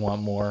probably just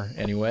want more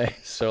anyway.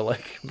 So,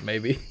 like,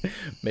 maybe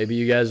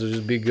you guys will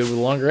just be good with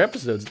longer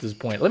episodes at this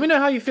point. Let me know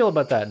how you feel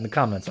about that in the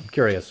comments. I'm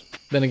curious.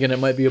 Then again, it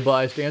might be a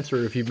biased answer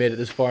if you've made it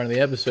this far in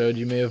the episode.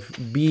 You may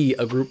be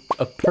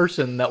a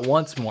person that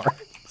wants more.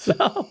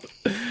 So,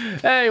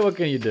 hey, what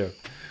can you do?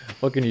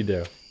 What can you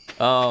do?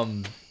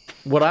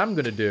 What I'm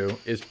going to do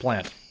is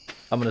plant.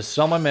 I'm going to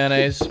sell my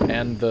mayonnaise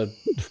and the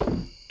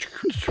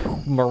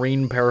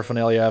marine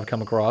paraphernalia I've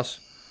come across.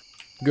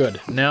 Good.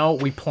 Now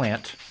we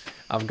plant.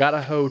 I've got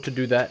a hoe to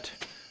do that,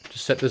 to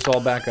set this all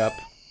back up.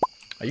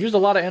 I used a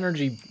lot of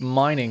energy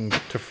mining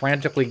to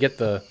frantically get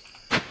the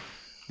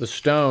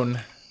stone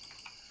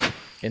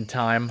in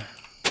time.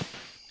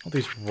 All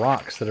these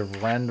rocks that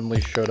have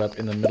randomly showed up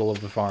in the middle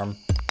of the farm.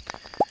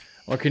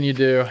 What can you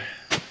do?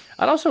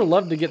 I'd also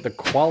love to get the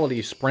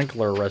quality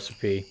sprinkler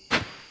recipe.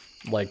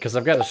 Like, because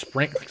I've got a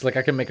like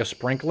I can make a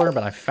sprinkler,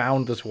 but I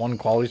found this one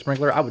quality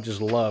sprinkler. I would just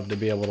love to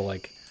be able to,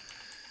 like,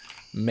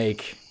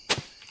 make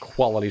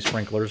quality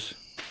sprinklers.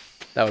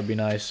 That would be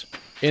nice.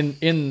 In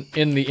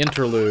the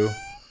interlude,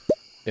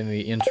 in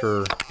the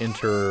inner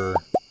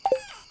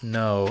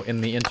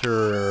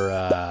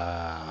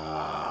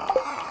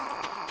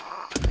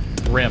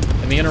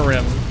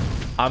rim,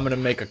 I'm gonna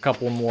make a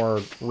couple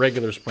more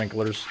regular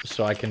sprinklers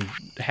so I can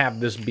have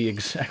this be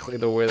exactly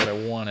the way that I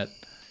want it.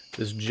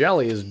 This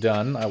jelly is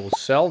done. I will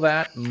sell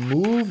that,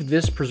 move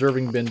this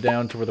preserving bin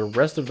down to where the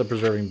rest of the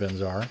preserving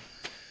bins are.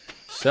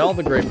 Sell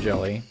the grape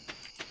jelly.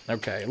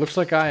 Okay, looks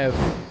like I have...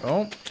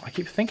 Oh, I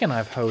keep thinking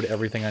I've hoed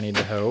everything I need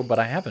to hoe, but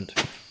I haven't.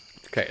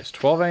 Okay, it's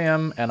 12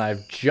 a.m. and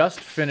I've just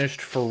finished,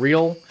 for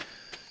real,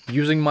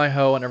 using my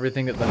hoe and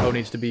everything that the hoe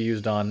needs to be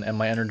used on, and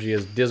my energy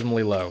is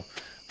dismally low.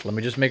 Let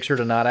me just make sure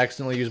to not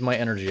accidentally use my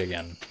energy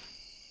again.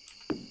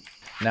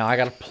 Now I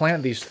gotta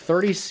plant these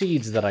 30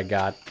 seeds that I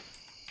got,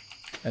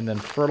 and then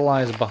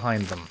fertilize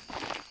behind them.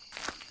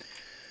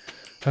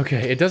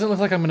 Okay, it doesn't look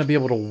like I'm gonna be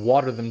able to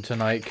water them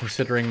tonight,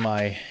 considering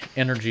my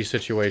energy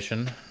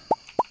situation.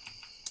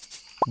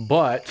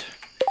 But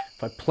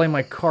if I play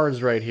my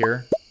cards right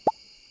here,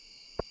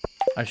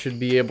 I should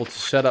be able to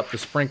set up the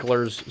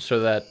sprinklers so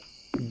that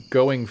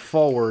going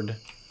forward,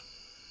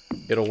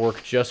 it'll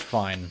work just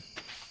fine.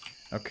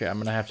 Okay, I'm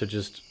gonna have to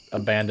just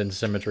abandon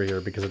symmetry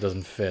here because it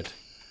doesn't fit.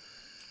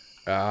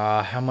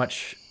 How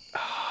much?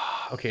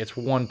 Okay, it's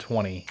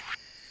 120.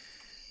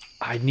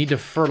 I need to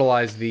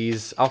fertilize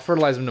these. I'll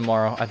fertilize them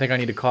tomorrow. I think I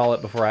need to call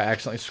it before I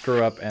accidentally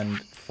screw up and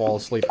fall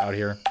asleep out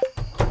here.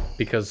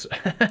 Because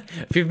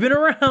if you've been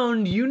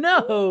around, you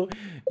know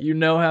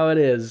how it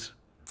is.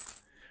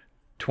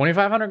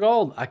 2,500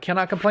 gold. I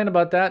cannot complain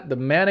about that. The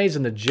mayonnaise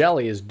and the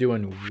jelly is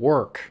doing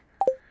work.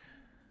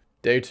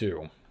 Day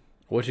 2.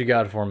 What you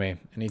got for me?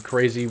 Any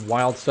crazy,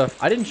 wild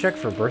stuff? I didn't check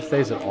for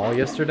birthdays at all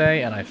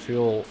yesterday, and I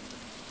feel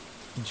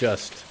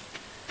just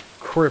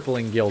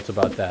crippling guilt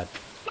about that.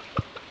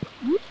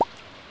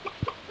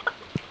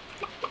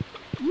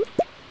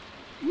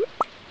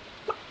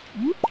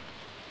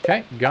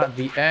 Okay, got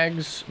the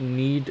eggs.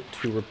 Need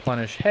to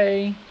replenish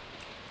hay.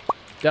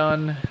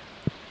 Done.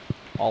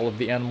 All of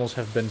the animals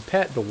have been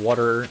pet. The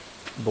water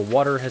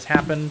has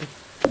happened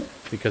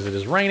because it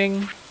is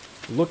raining.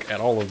 Look at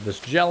all of this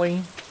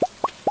jelly.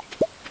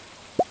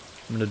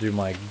 I'm gonna do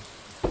my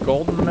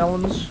golden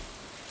melons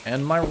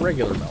and my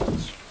regular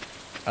melons.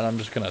 And I'm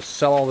just gonna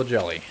sell all the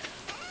jelly.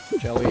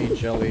 Jelly,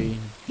 jelly,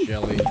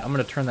 jelly. I'm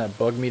gonna turn that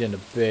bug meat into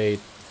bait.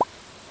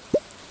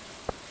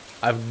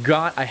 I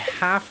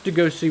have to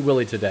go see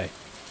Willie today.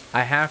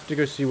 I have to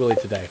go see Willie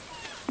today.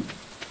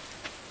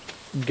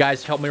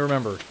 Guys, help me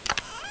remember.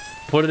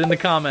 Put it in the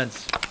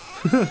comments.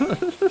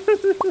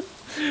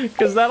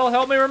 Because that'll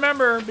help me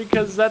remember,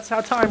 because that's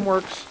how time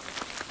works.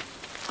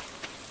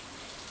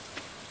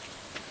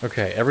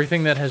 Okay,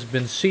 everything that has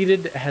been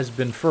seeded has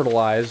been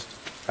fertilized.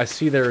 I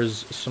see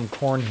there's some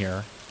corn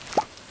here.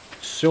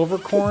 Silver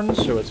corn,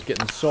 so it's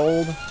getting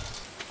sold.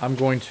 I'm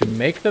going to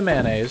make the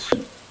mayonnaise.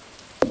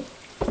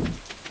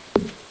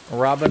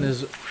 Robin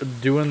is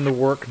doing the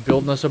work,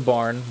 building us a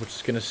barn, which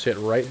is going to sit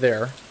right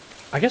there.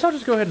 I guess I'll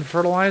just go ahead and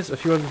fertilize a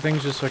few other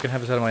things just so I can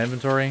have this out of my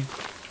inventory.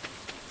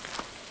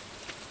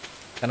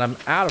 And I'm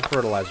out of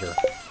fertilizer.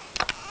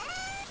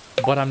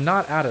 But I'm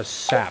not out of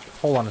sap.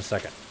 Hold on a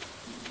second.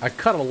 I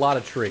cut a lot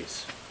of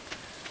trees,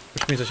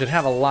 which means I should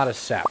have a lot of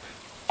sap.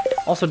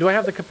 Also, do I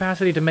have the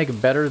capacity to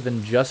make better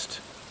than just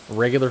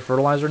regular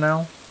fertilizer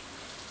now?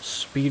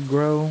 Speed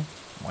grow?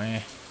 Wah.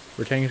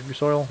 Retaining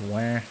soil?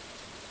 Wah.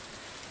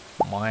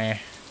 Wah.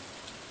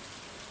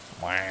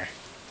 Wah.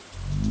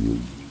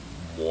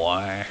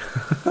 Wah.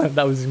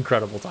 That was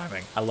incredible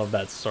timing. I love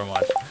that so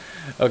much.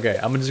 Okay,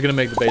 I'm just gonna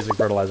make the basic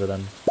fertilizer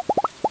then.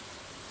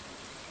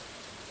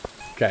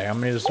 Okay, I'm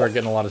gonna need to start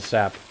getting a lot of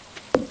sap.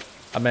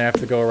 I may have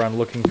to go around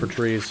looking for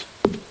trees.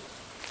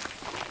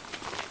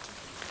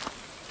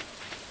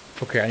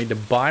 Okay, I need to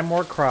buy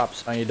more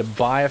crops. I need to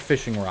buy a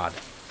fishing rod.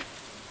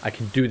 I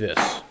can do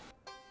this.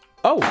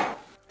 Oh!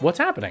 What's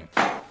happening?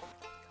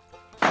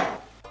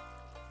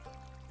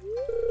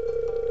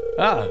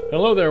 Ah,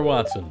 hello there,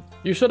 Watson.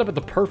 You showed up at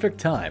the perfect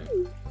time.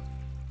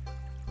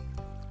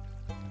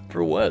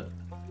 For what?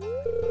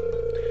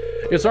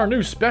 It's our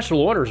new special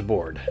orders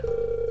board.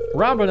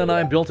 Robin and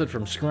I built it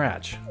from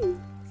scratch.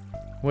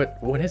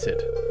 What is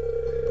it?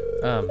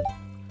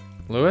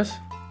 Lewis?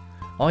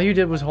 All you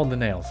did was hold the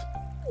nails.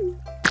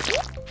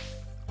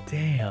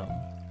 Damn.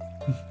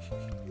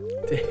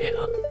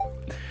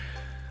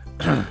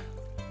 Damn.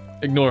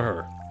 Ignore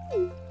her.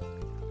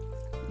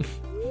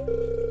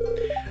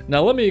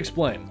 Now let me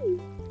explain.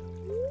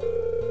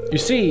 You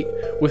see,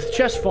 with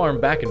Chess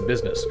Farm back in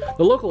business,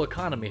 the local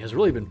economy has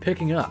really been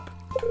picking up.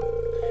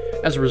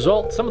 As a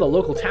result, some of the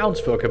local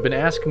townsfolk have been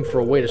asking for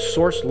a way to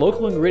source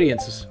local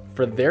ingredients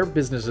for their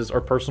businesses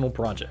or personal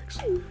projects.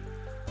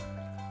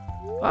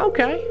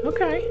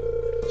 Okay.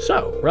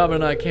 So, Robin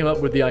and I came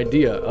up with the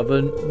idea of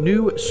a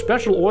new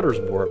special orders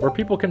board where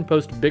people can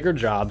post bigger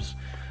jobs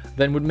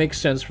than would make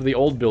sense for the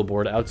old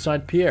billboard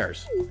outside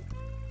Pierre's.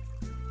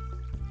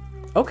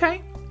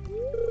 Okay.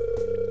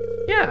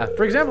 Yeah,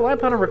 for example, I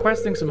plan on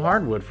requesting some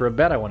hardwood for a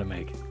bed I want to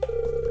make.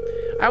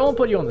 I won't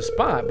put you on the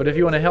spot, but if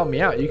you want to help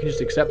me out, you can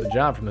just accept the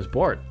job from this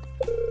board.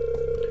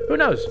 Who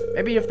knows?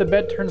 Maybe if the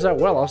bed turns out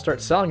well, I'll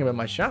start selling them at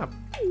my shop.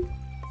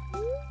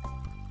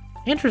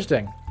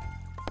 Interesting.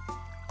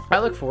 I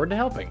look forward to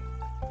helping.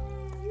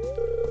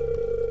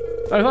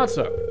 I thought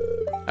so.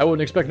 I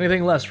wouldn't expect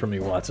anything less from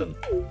you, Watson.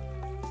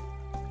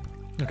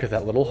 Look at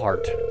that little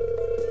heart.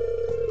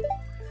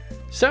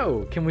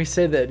 So, can we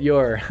say that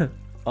you're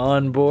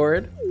on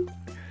board?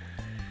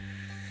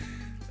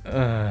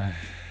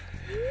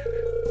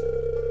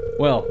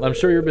 Well, I'm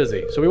sure you're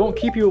busy, so we won't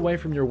keep you away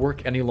from your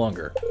work any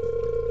longer.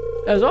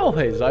 As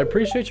always, I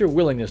appreciate your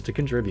willingness to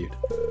contribute.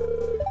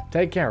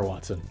 Take care,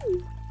 Watson.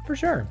 For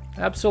sure.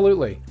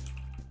 Absolutely.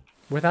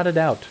 Without a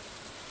doubt.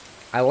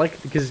 I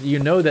like, because you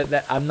know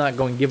that I'm not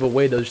going to give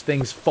away those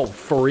things for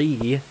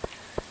free.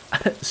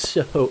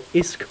 So,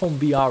 it's going to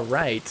be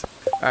alright.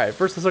 Alright,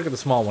 first let's look at the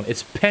small one.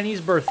 It's Penny's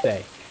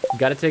birthday.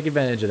 Gotta take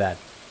advantage of that.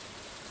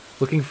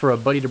 Looking for a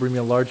buddy to bring me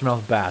a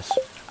largemouth bass.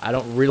 I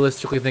don't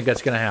realistically think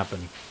that's going to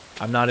happen.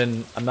 I'm not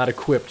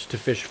equipped to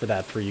fish for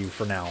that for you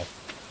for now.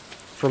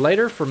 For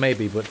later, for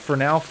maybe, but for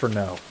now, for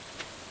no.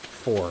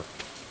 4.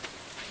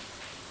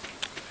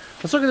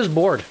 Let's look at this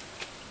board.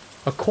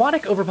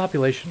 Aquatic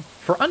overpopulation.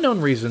 For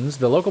unknown reasons,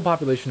 the local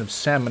population of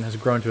salmon has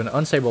grown to an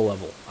unstable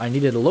level. I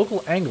needed a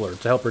local angler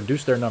to help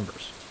reduce their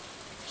numbers.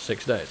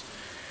 6 days.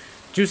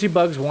 Juicy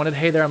bugs wanted.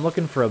 Hey there, I'm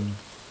looking for a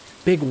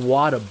big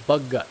wad of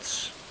bug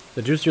guts.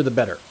 The juicier the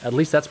better. At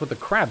least that's what the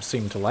crabs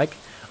seem to like.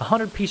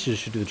 100 pieces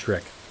should do the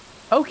trick.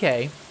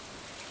 Okay.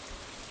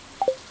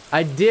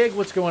 I dig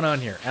what's going on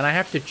here, and I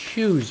have to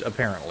choose,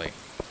 apparently.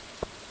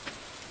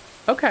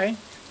 Okay.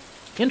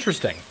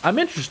 Interesting. I'm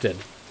interested.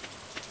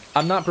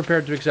 I'm not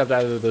prepared to accept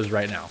either of those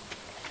right now.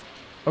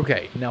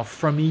 Okay, now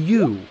from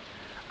you,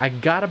 I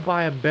gotta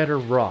buy a better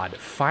rod.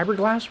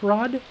 Fiberglass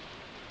rod?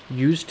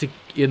 Used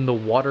in the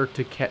water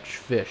to catch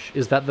fish.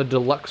 Is that the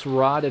deluxe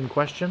rod in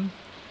question?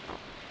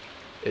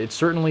 It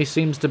certainly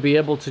seems to be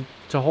able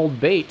to hold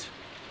bait.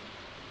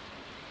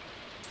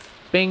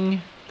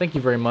 Bing. Thank you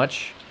very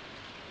much.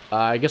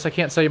 I guess I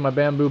can't sell you my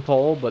bamboo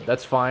pole, but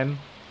that's fine.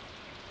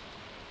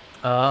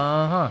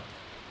 Uh-huh.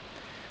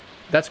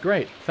 That's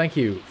great. Thank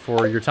you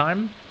for your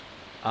time.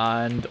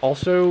 And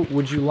also,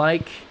 would you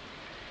like...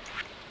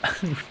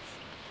 I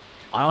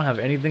don't have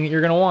anything that you're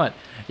going to want.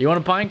 You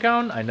want a pine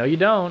cone? I know you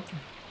don't.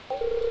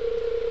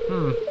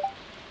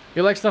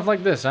 You like stuff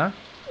like this, huh?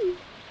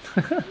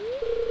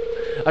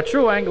 A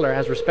true angler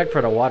has respect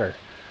for the water.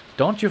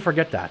 Don't you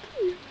forget that.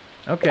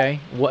 Okay.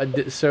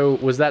 What? So,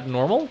 was that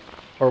normal?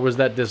 Or was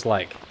that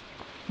dislike?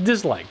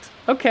 Disliked.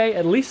 Okay,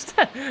 at least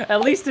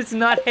it's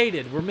not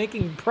hated. We're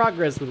making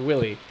progress with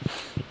Willie.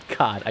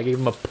 God, I gave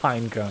him a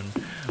pine cone.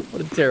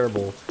 What a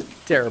terrible,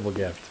 terrible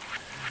gift.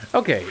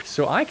 Okay,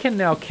 so I can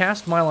now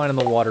cast my line in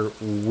the water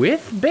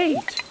with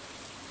bait.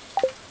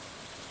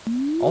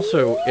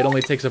 Also, it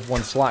only takes up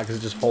 1 slot because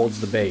it just holds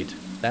the bait.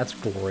 That's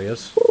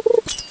glorious.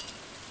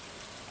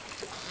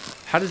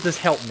 How does this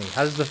help me?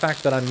 How does the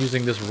fact that I'm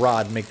using this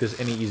rod make this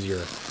any easier?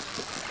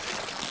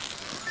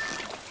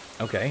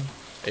 Okay,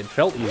 it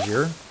felt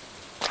easier.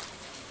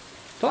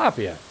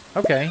 Tilapia.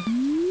 Okay.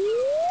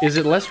 Is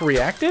it less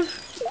reactive?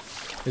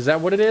 Is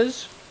that what it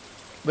is?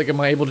 Like, am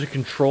I able to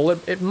control it?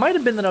 It might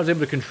have been that I was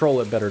able to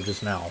control it better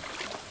just now.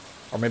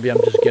 Or maybe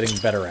I'm just getting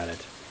better at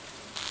it.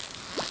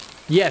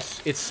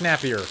 Yes, it's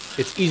snappier.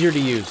 It's easier to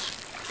use.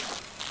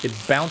 It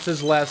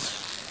bounces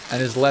less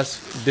and is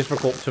less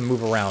difficult to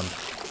move around.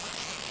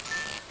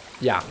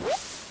 Yeah.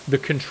 The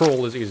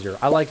control is easier.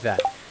 I like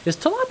that. Is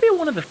tilapia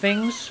one of the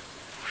things?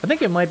 I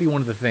think it might be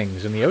one of the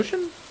things. In the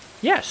ocean?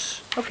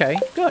 Yes. Okay,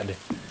 good.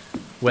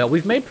 Well,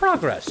 we've made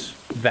progress.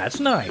 That's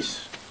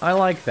nice. I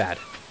like that.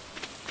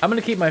 I'm going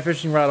to keep my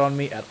fishing rod on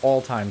me at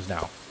all times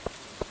now.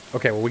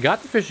 Okay, well, we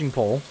got the fishing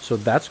pole, so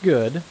that's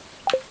good.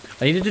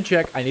 I needed to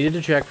check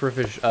for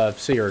a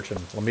sea urchin.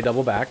 Let me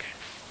double back.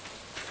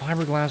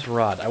 Fiberglass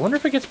rod. I wonder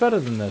if it gets better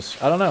than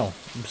this. I don't know.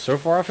 So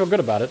far, I feel good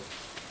about it.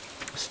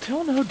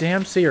 Still no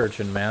damn sea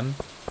urchin, man.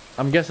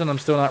 I'm guessing I'm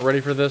still not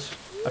ready for this.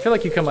 I feel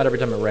like you come out every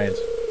time it rains.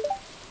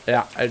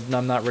 Yeah,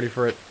 I'm not ready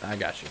for it. I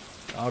got you.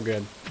 All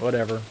good.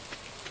 Whatever.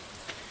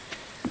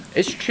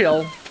 It's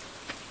chill.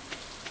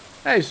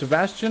 Hey,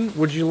 Sebastian,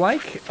 would you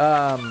like,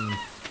 I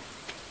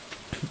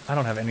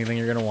don't have anything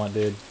you're gonna want,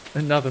 dude.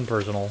 Nothing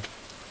personal.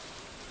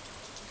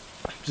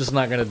 I'm just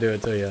not gonna do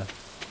it to you.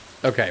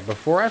 Okay,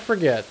 before I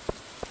forget,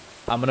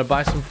 I'm gonna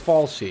buy some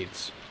fall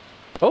seeds.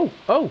 Oh,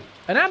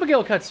 an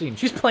Abigail cutscene.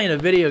 She's playing a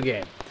video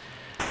game.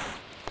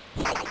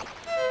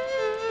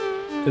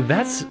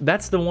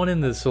 That's the one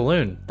in the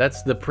saloon.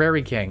 That's the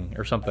Prairie King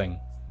or something.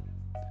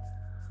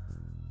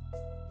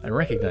 I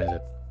recognize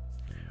it.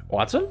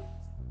 Watson?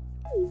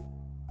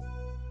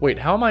 Wait,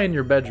 how am I in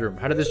your bedroom?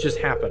 How did this just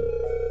happen?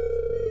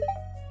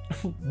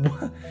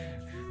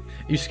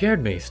 You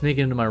scared me,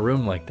 sneaking into my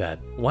room like that.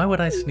 Why would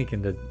I sneak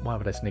into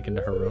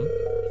her room?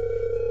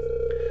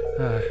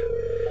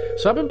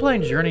 So I've been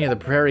playing Journey of the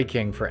Prairie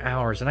King for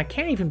hours, and I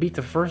can't even beat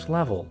the first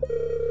level.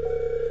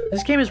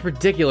 This game is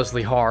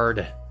ridiculously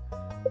hard.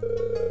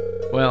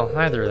 Well,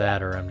 either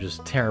that or I'm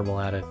just terrible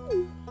at it.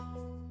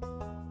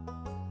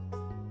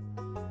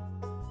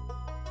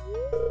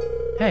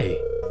 Hey,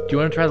 do you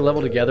want to try the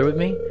level together with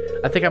me?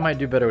 I think I might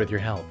do better with your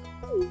help.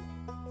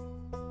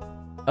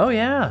 Oh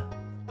yeah.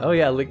 Oh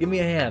yeah, look, give me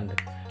a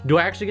hand. Do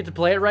I actually get to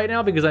play it right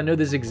now? Because I know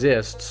this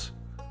exists.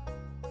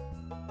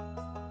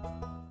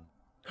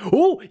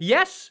 Oh,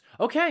 yes!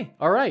 Okay,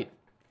 alright.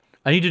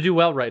 I need to do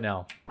well right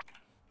now.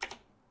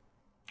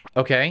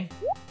 Okay.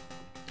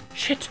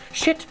 Shit!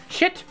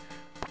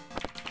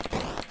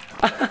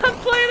 I'm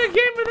playing a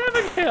game with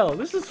Abigail!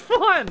 This is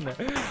fun!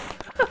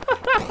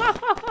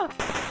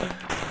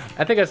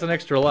 I think that's an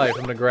extra life.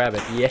 I'm gonna grab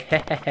it.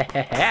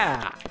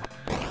 Yeah!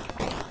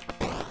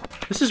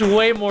 This is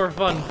way more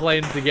fun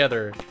playing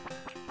together.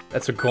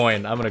 That's a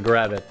coin. I'm gonna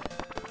grab it.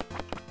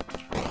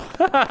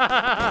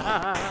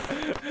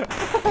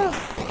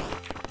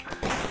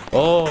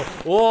 Oh,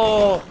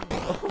 whoa.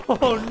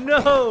 Oh,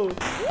 no.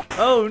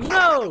 Oh,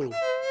 no.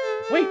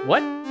 Wait,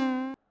 what?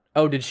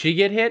 Oh, did she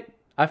get hit?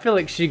 I feel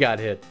like she got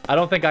hit. I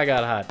don't think I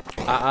got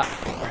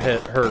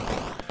hurt.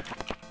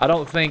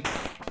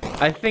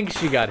 I think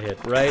she got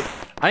hit, right?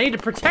 I need to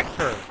protect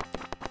her.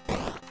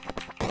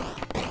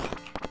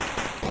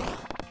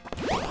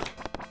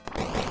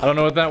 I don't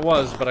know what that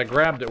was, but I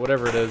grabbed it,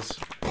 whatever it is.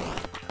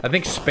 I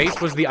think space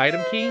was the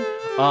item key.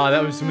 Ah,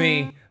 that was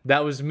me.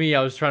 That was me.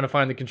 I was trying to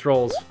find the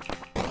controls.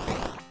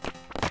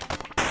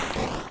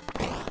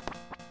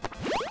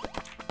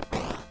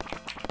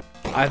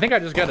 I think I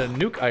just got a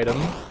nuke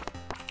item.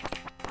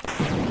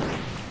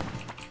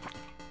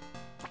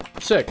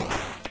 Sick.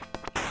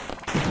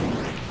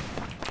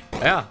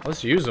 Yeah,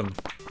 let's use them.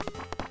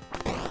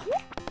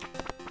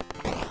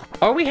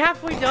 Are we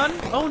halfway done?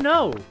 Oh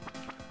no.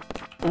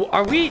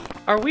 Are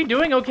we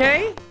doing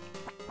okay?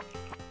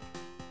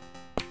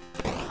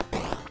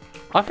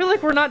 I feel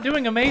like we're not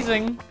doing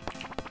amazing.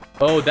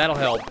 Oh, that'll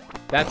help.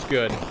 That's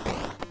good.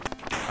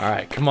 All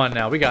right, come on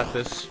now. We got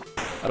this.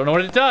 I don't know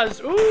what it does.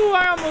 Ooh,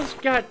 I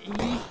almost got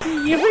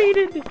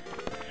yeeted.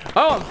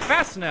 Oh, I'm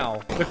fast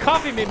now. The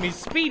coffee made me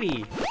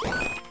speedy.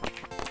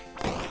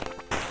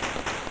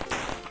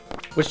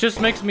 Which just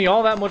makes me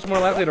all that much more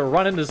likely to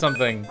run into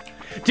something.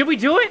 Did we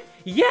do it?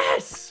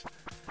 Yes!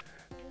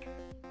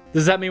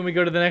 Does that mean we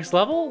go to the next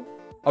level?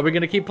 Are we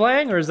gonna keep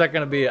playing, or is that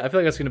gonna be it? I feel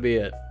like that's gonna be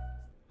it.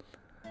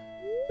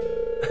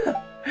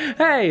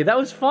 Hey, that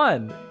was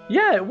fun.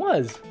 Yeah, it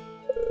was.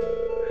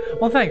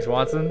 Well, thanks,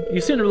 Watson.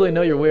 You seem to really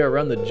know your way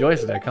around the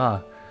joystick,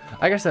 huh?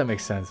 I guess that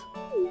makes sense.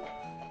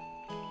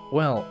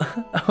 Well,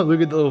 oh,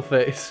 look at the little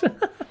face.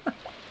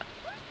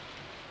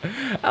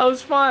 That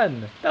was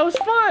fun. That was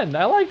fun.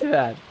 I liked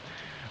that.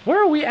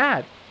 Where are we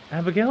at?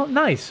 Abigail?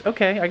 Nice.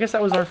 Okay, I guess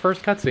that was our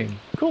first cutscene.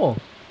 Cool.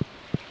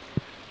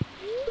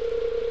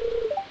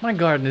 My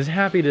garden is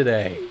happy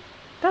today.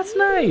 That's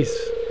nice.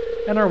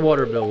 And our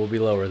water bill will be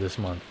lower this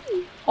month.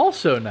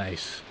 Also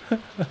nice.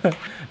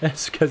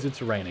 That's because it's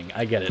raining.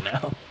 I get it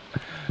now.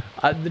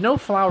 No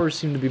flowers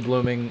seem to be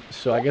blooming,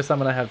 so I guess I'm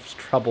going to have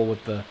trouble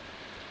with the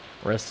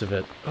rest of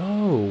it.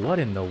 Oh, what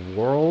in the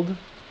world?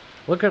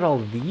 Look at all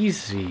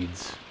these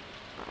seeds.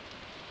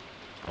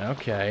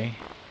 Okay.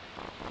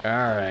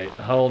 Alright,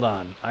 hold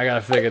on. I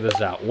gotta figure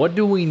this out. What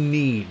do we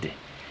need?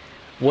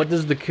 What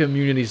does the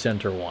community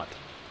center want?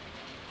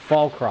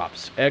 Fall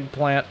crops.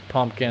 Eggplant,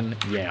 pumpkin,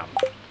 yam.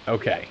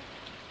 Okay.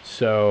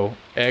 So,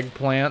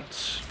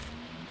 eggplants,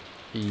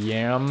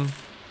 yam,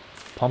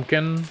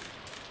 pumpkin.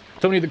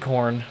 Don't need the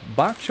corn.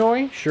 Bok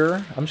choy?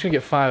 Sure. I'm just gonna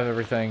get 5 of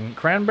everything.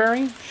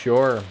 Cranberry?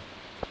 Sure.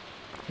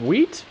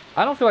 Wheat?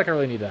 I don't feel like I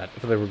really need that. I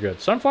feel like we're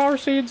good. Sunflower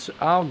seeds?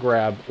 I'll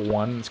grab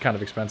 1. It's kind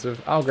of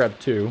expensive. I'll grab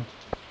 2.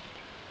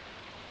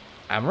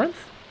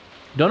 Amaranth?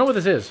 Don't know what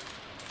this is,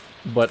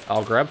 but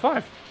I'll grab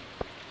 5.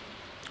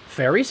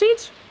 Fairy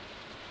seeds?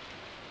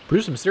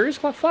 Produce a mysterious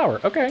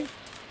flower. Okay.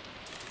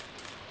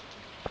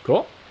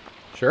 Cool.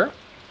 Sure.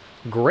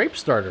 Grape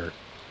starter.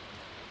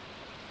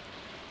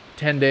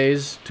 10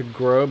 days to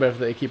grow, but if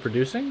they keep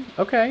producing?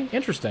 Okay,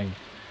 interesting.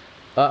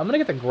 I'm going to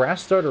get the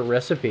grass starter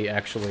recipe,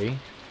 actually,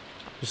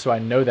 just so I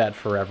know that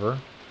forever.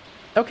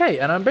 Okay,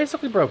 and I'm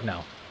basically broke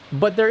now.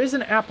 But there is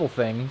an apple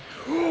thing.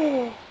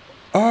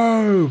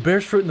 Oh,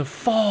 bears fruit in the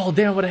fall.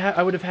 Damn,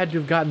 I would have had to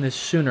have gotten this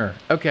sooner.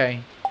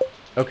 Okay.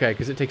 Okay,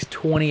 because it takes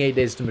 28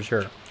 days to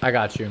mature. I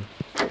got you.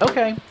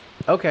 Okay.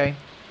 Okay.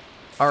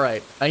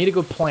 Alright, I need to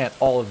go plant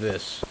all of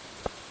this.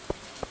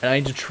 And I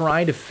need to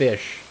try to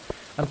fish.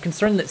 I'm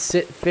concerned that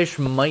fish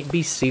might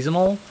be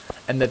seasonal,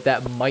 and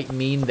that might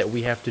mean that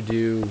we have to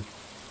do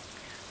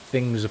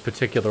things a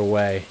particular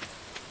way.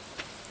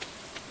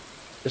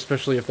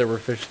 Especially if there were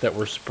fish that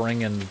were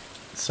spring and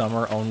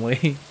summer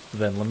only,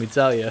 then let me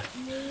tell you,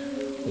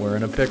 we're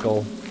in a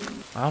pickle.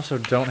 I also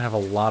don't have a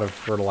lot of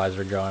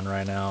fertilizer going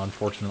right now,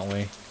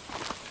 unfortunately.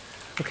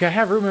 Okay, I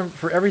have room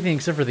for everything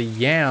except for the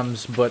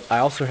yams, but I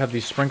also have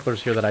these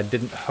sprinklers here that I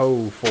didn't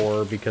hoe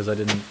for because I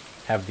didn't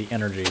have the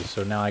energy,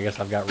 so now I guess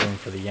I've got room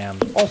for the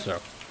yams also.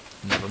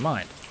 Never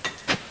mind.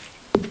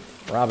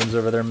 Robin's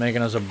over there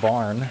making us a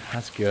barn.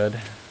 That's good.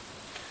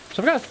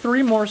 So I've got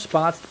 3 more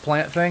spots to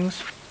plant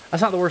things.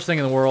 That's not the worst thing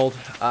in the world.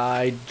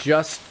 I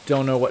just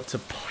don't know what to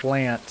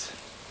plant,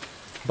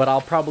 but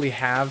I'll probably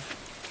have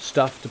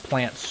stuff to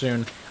plant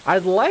soon.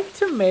 I'd like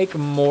to make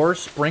more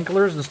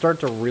sprinklers and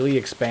start to really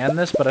expand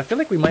this, but I feel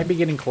like we might be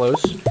getting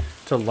close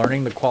to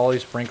learning the quality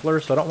sprinkler,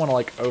 so I don't want to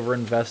like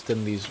overinvest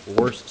in these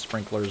worse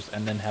sprinklers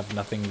and then have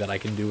nothing that I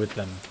can do with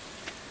them.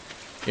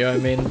 You know what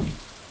I mean?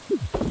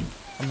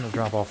 I'm going to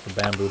drop off the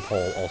bamboo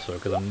pole also,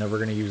 because I'm never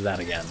going to use that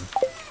again.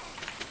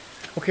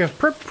 Okay, I've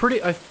put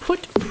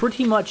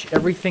pretty much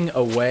everything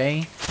away.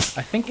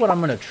 I think what I'm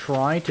going to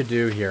try to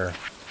do here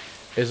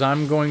is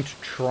I'm going to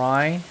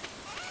try...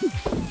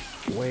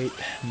 Wait,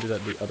 do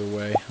that the other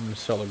way. I'm going to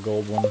sell a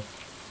gold one.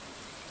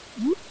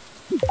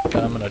 And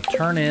I'm going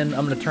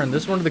to turn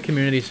this one to the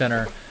community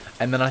center,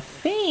 And then I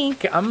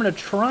think I'm going to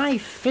try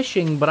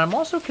fishing, but I'm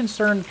also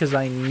concerned because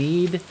I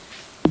need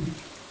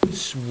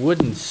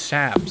wood and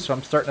sap. So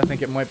I'm starting to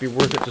think it might be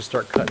worth it to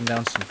start cutting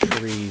down some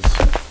trees.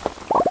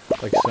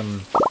 Like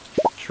some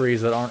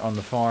trees that aren't on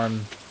the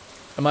farm.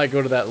 I might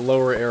go to that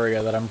lower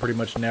area that I'm pretty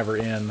much never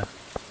in.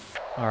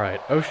 Alright,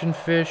 ocean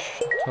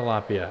fish,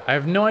 tilapia. I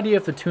have no idea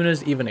if the tuna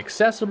is even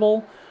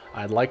accessible.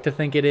 I'd like to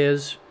think it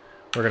is.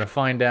 We're going to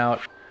find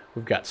out.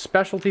 We've got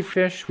specialty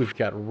fish, we've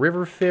got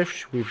river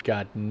fish, we've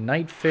got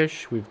night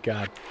fish, we've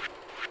got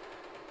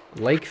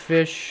lake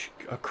fish,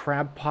 a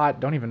crab pot.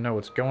 Don't even know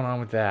what's going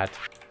on with that.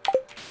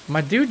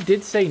 My dude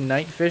did say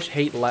night fish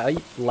hate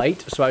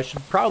light, so I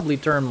should probably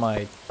turn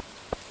my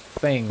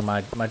thing,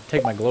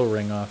 take my glow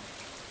ring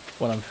off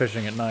when I'm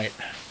fishing at night.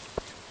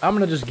 I'm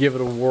gonna just give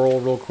it a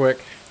whirl real quick.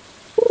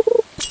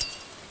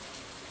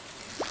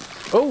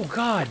 Oh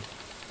god!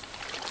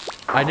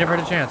 I never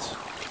had a chance.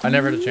 I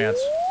never had a chance.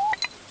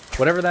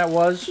 Whatever that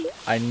was,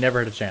 I never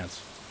had a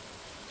chance.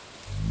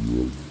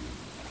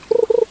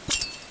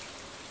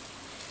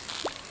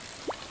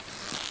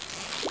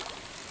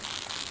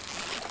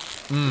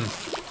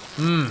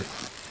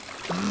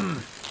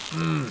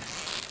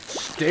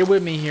 Stay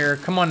with me here.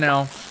 Come on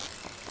now.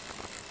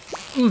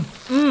 Ooh,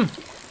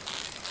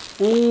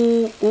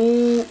 ooh,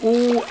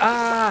 ooh,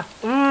 ah,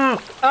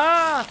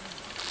 ah.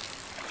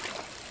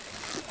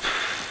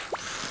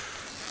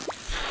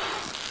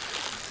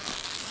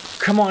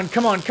 Come on,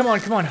 come on, come on,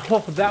 come on.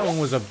 Oh, that one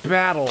was a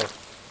battle.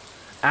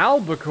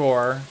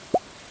 Albacore?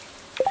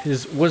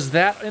 Was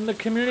that in the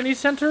community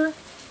center?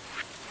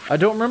 I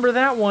don't remember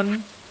that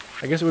one.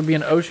 I guess it would be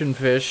an ocean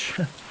fish.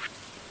 I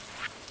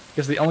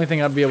guess the only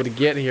thing I'd be able to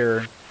get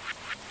here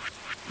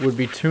would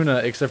be tuna,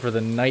 except for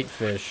the night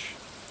fish.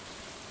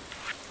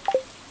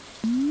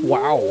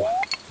 Wow.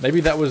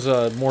 Maybe that was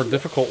a more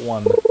difficult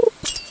one.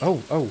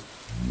 Oh, oh.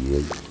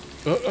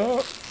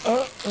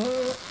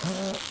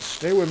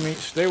 Stay with me,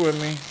 stay with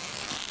me.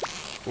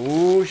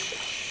 Ooh,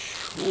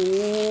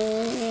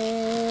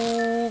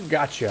 ooh,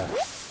 gotcha.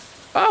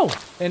 Oh,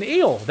 an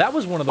eel. That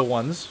was one of the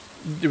ones.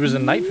 It was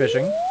in night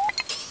fishing.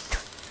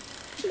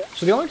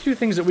 So the only two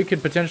things that we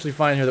could potentially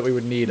find here that we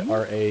would need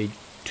are a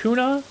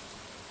tuna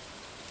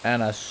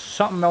and a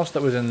something else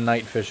that was in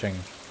night fishing.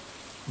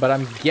 But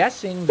I'm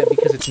guessing that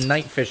because it's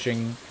night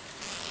fishing,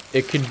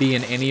 it could be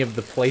in any of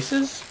the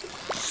places.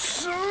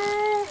 So,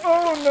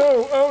 oh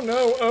no, oh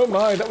no, oh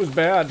my, that was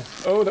bad.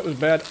 Oh, that was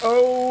bad.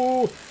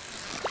 Oh,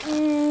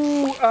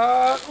 ooh,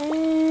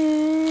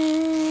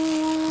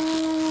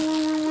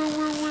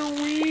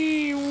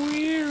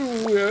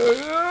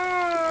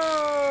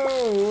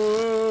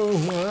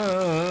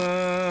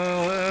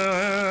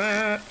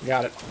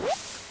 got it.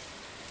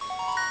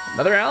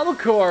 Another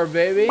albacore,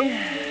 baby.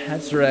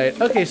 That's right.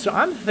 Okay, so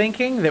I'm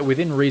thinking that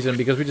within reason,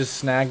 because we just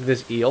snagged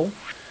this eel,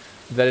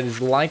 that it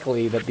is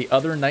likely that the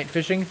other night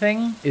fishing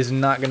thing is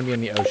not going to be in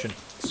the ocean.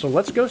 So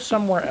let's go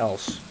somewhere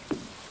else.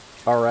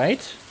 All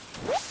right.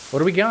 What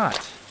do we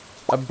got?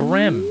 A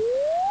brim.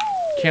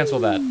 Cancel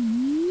that.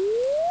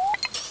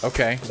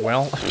 Okay,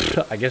 well,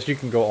 I guess you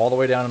can go all the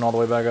way down and all the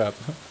way back up.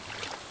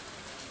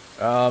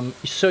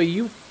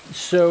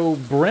 So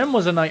brim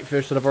was a night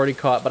fish that I've already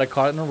caught, but I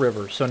caught it in a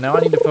river. So now I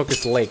need to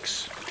focus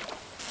lakes.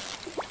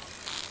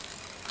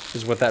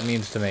 Is what that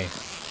means to me.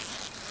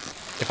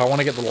 If I want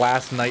to get the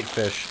last night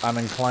fish, I'm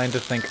inclined to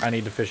think I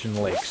need to fish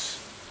in lakes.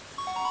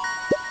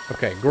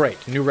 Okay,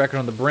 great. New record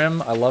on the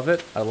brim. I love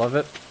it. I love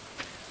it.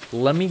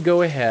 Let me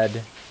go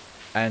ahead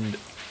and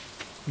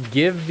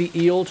give the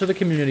eel to the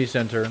community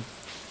center.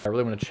 I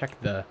really want to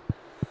check the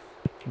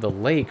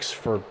lakes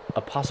for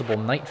a possible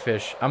night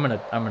fish. I'm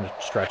gonna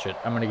stretch it.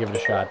 I'm gonna give it a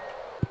shot.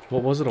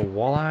 What was it? A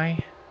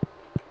walleye?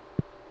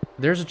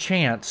 There's a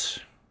chance.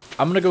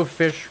 I'm gonna go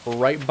fish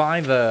right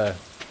by the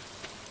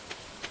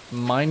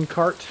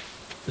minecart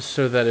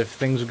so that if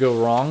things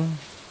go wrong,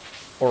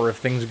 or if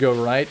things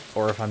go right,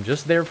 or if I'm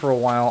just there for a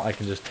while, I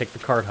can just take the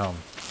cart home.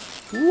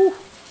 Woo!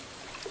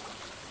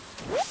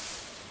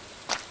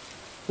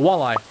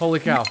 Walleye. Holy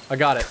cow. I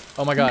got it.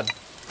 Oh my god.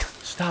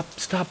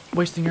 Stop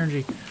wasting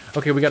energy.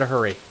 Okay, we gotta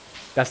hurry.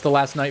 That's the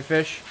last night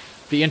fish.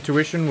 The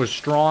intuition was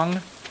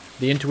strong.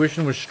 The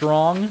intuition was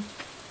strong.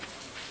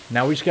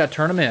 Now we just gotta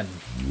turn them in.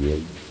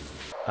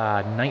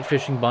 Night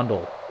fishing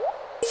bundle.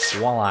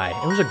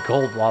 Walleye. It was a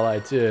gold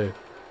walleye, too.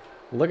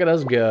 Look at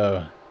us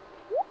go.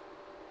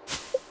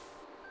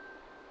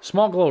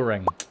 Small glow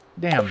ring.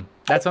 Damn,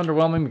 that's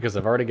underwhelming because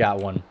I've already got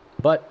one.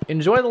 But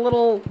enjoy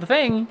the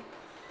thing.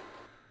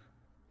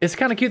 It's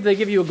kind of cute they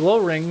give you a glow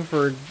ring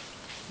for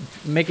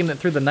making it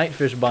through the night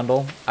fish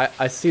bundle.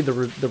 I see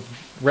the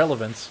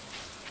relevance.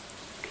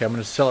 Okay, I'm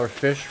going to sell our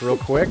fish real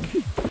quick.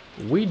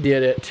 We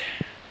did it.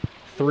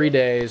 3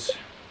 days.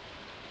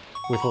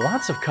 With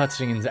lots of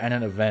cutscenes and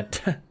an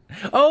event.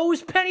 Oh, it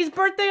was Penny's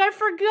birthday. I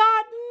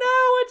forgot. No,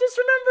 I just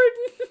remembered.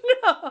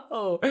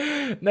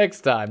 No.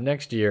 Next time,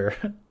 next year.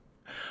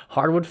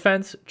 Hardwood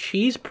fence,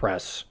 cheese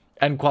press,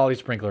 and quality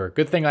sprinkler.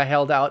 Good thing I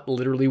held out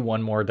literally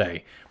one more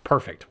day.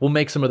 Perfect. We'll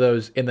make some of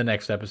those in the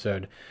next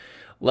episode.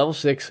 Level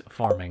 6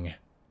 farming.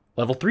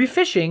 Level 3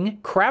 fishing,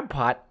 crab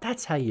pot,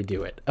 that's how you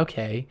do it.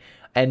 Okay.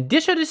 And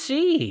dish of the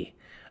sea.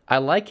 I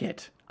like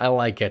it. I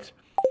like it.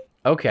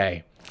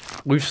 Okay.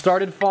 We've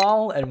started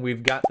fall, and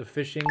we've got the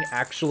fishing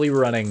actually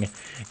running.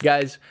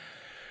 Guys,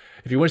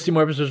 if you want to see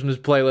more episodes from this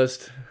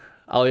playlist,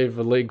 I'll leave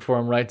a link for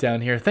them right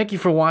down here. Thank you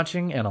for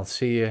watching, and I'll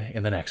see you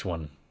in the next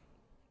one.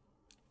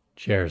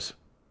 Cheers.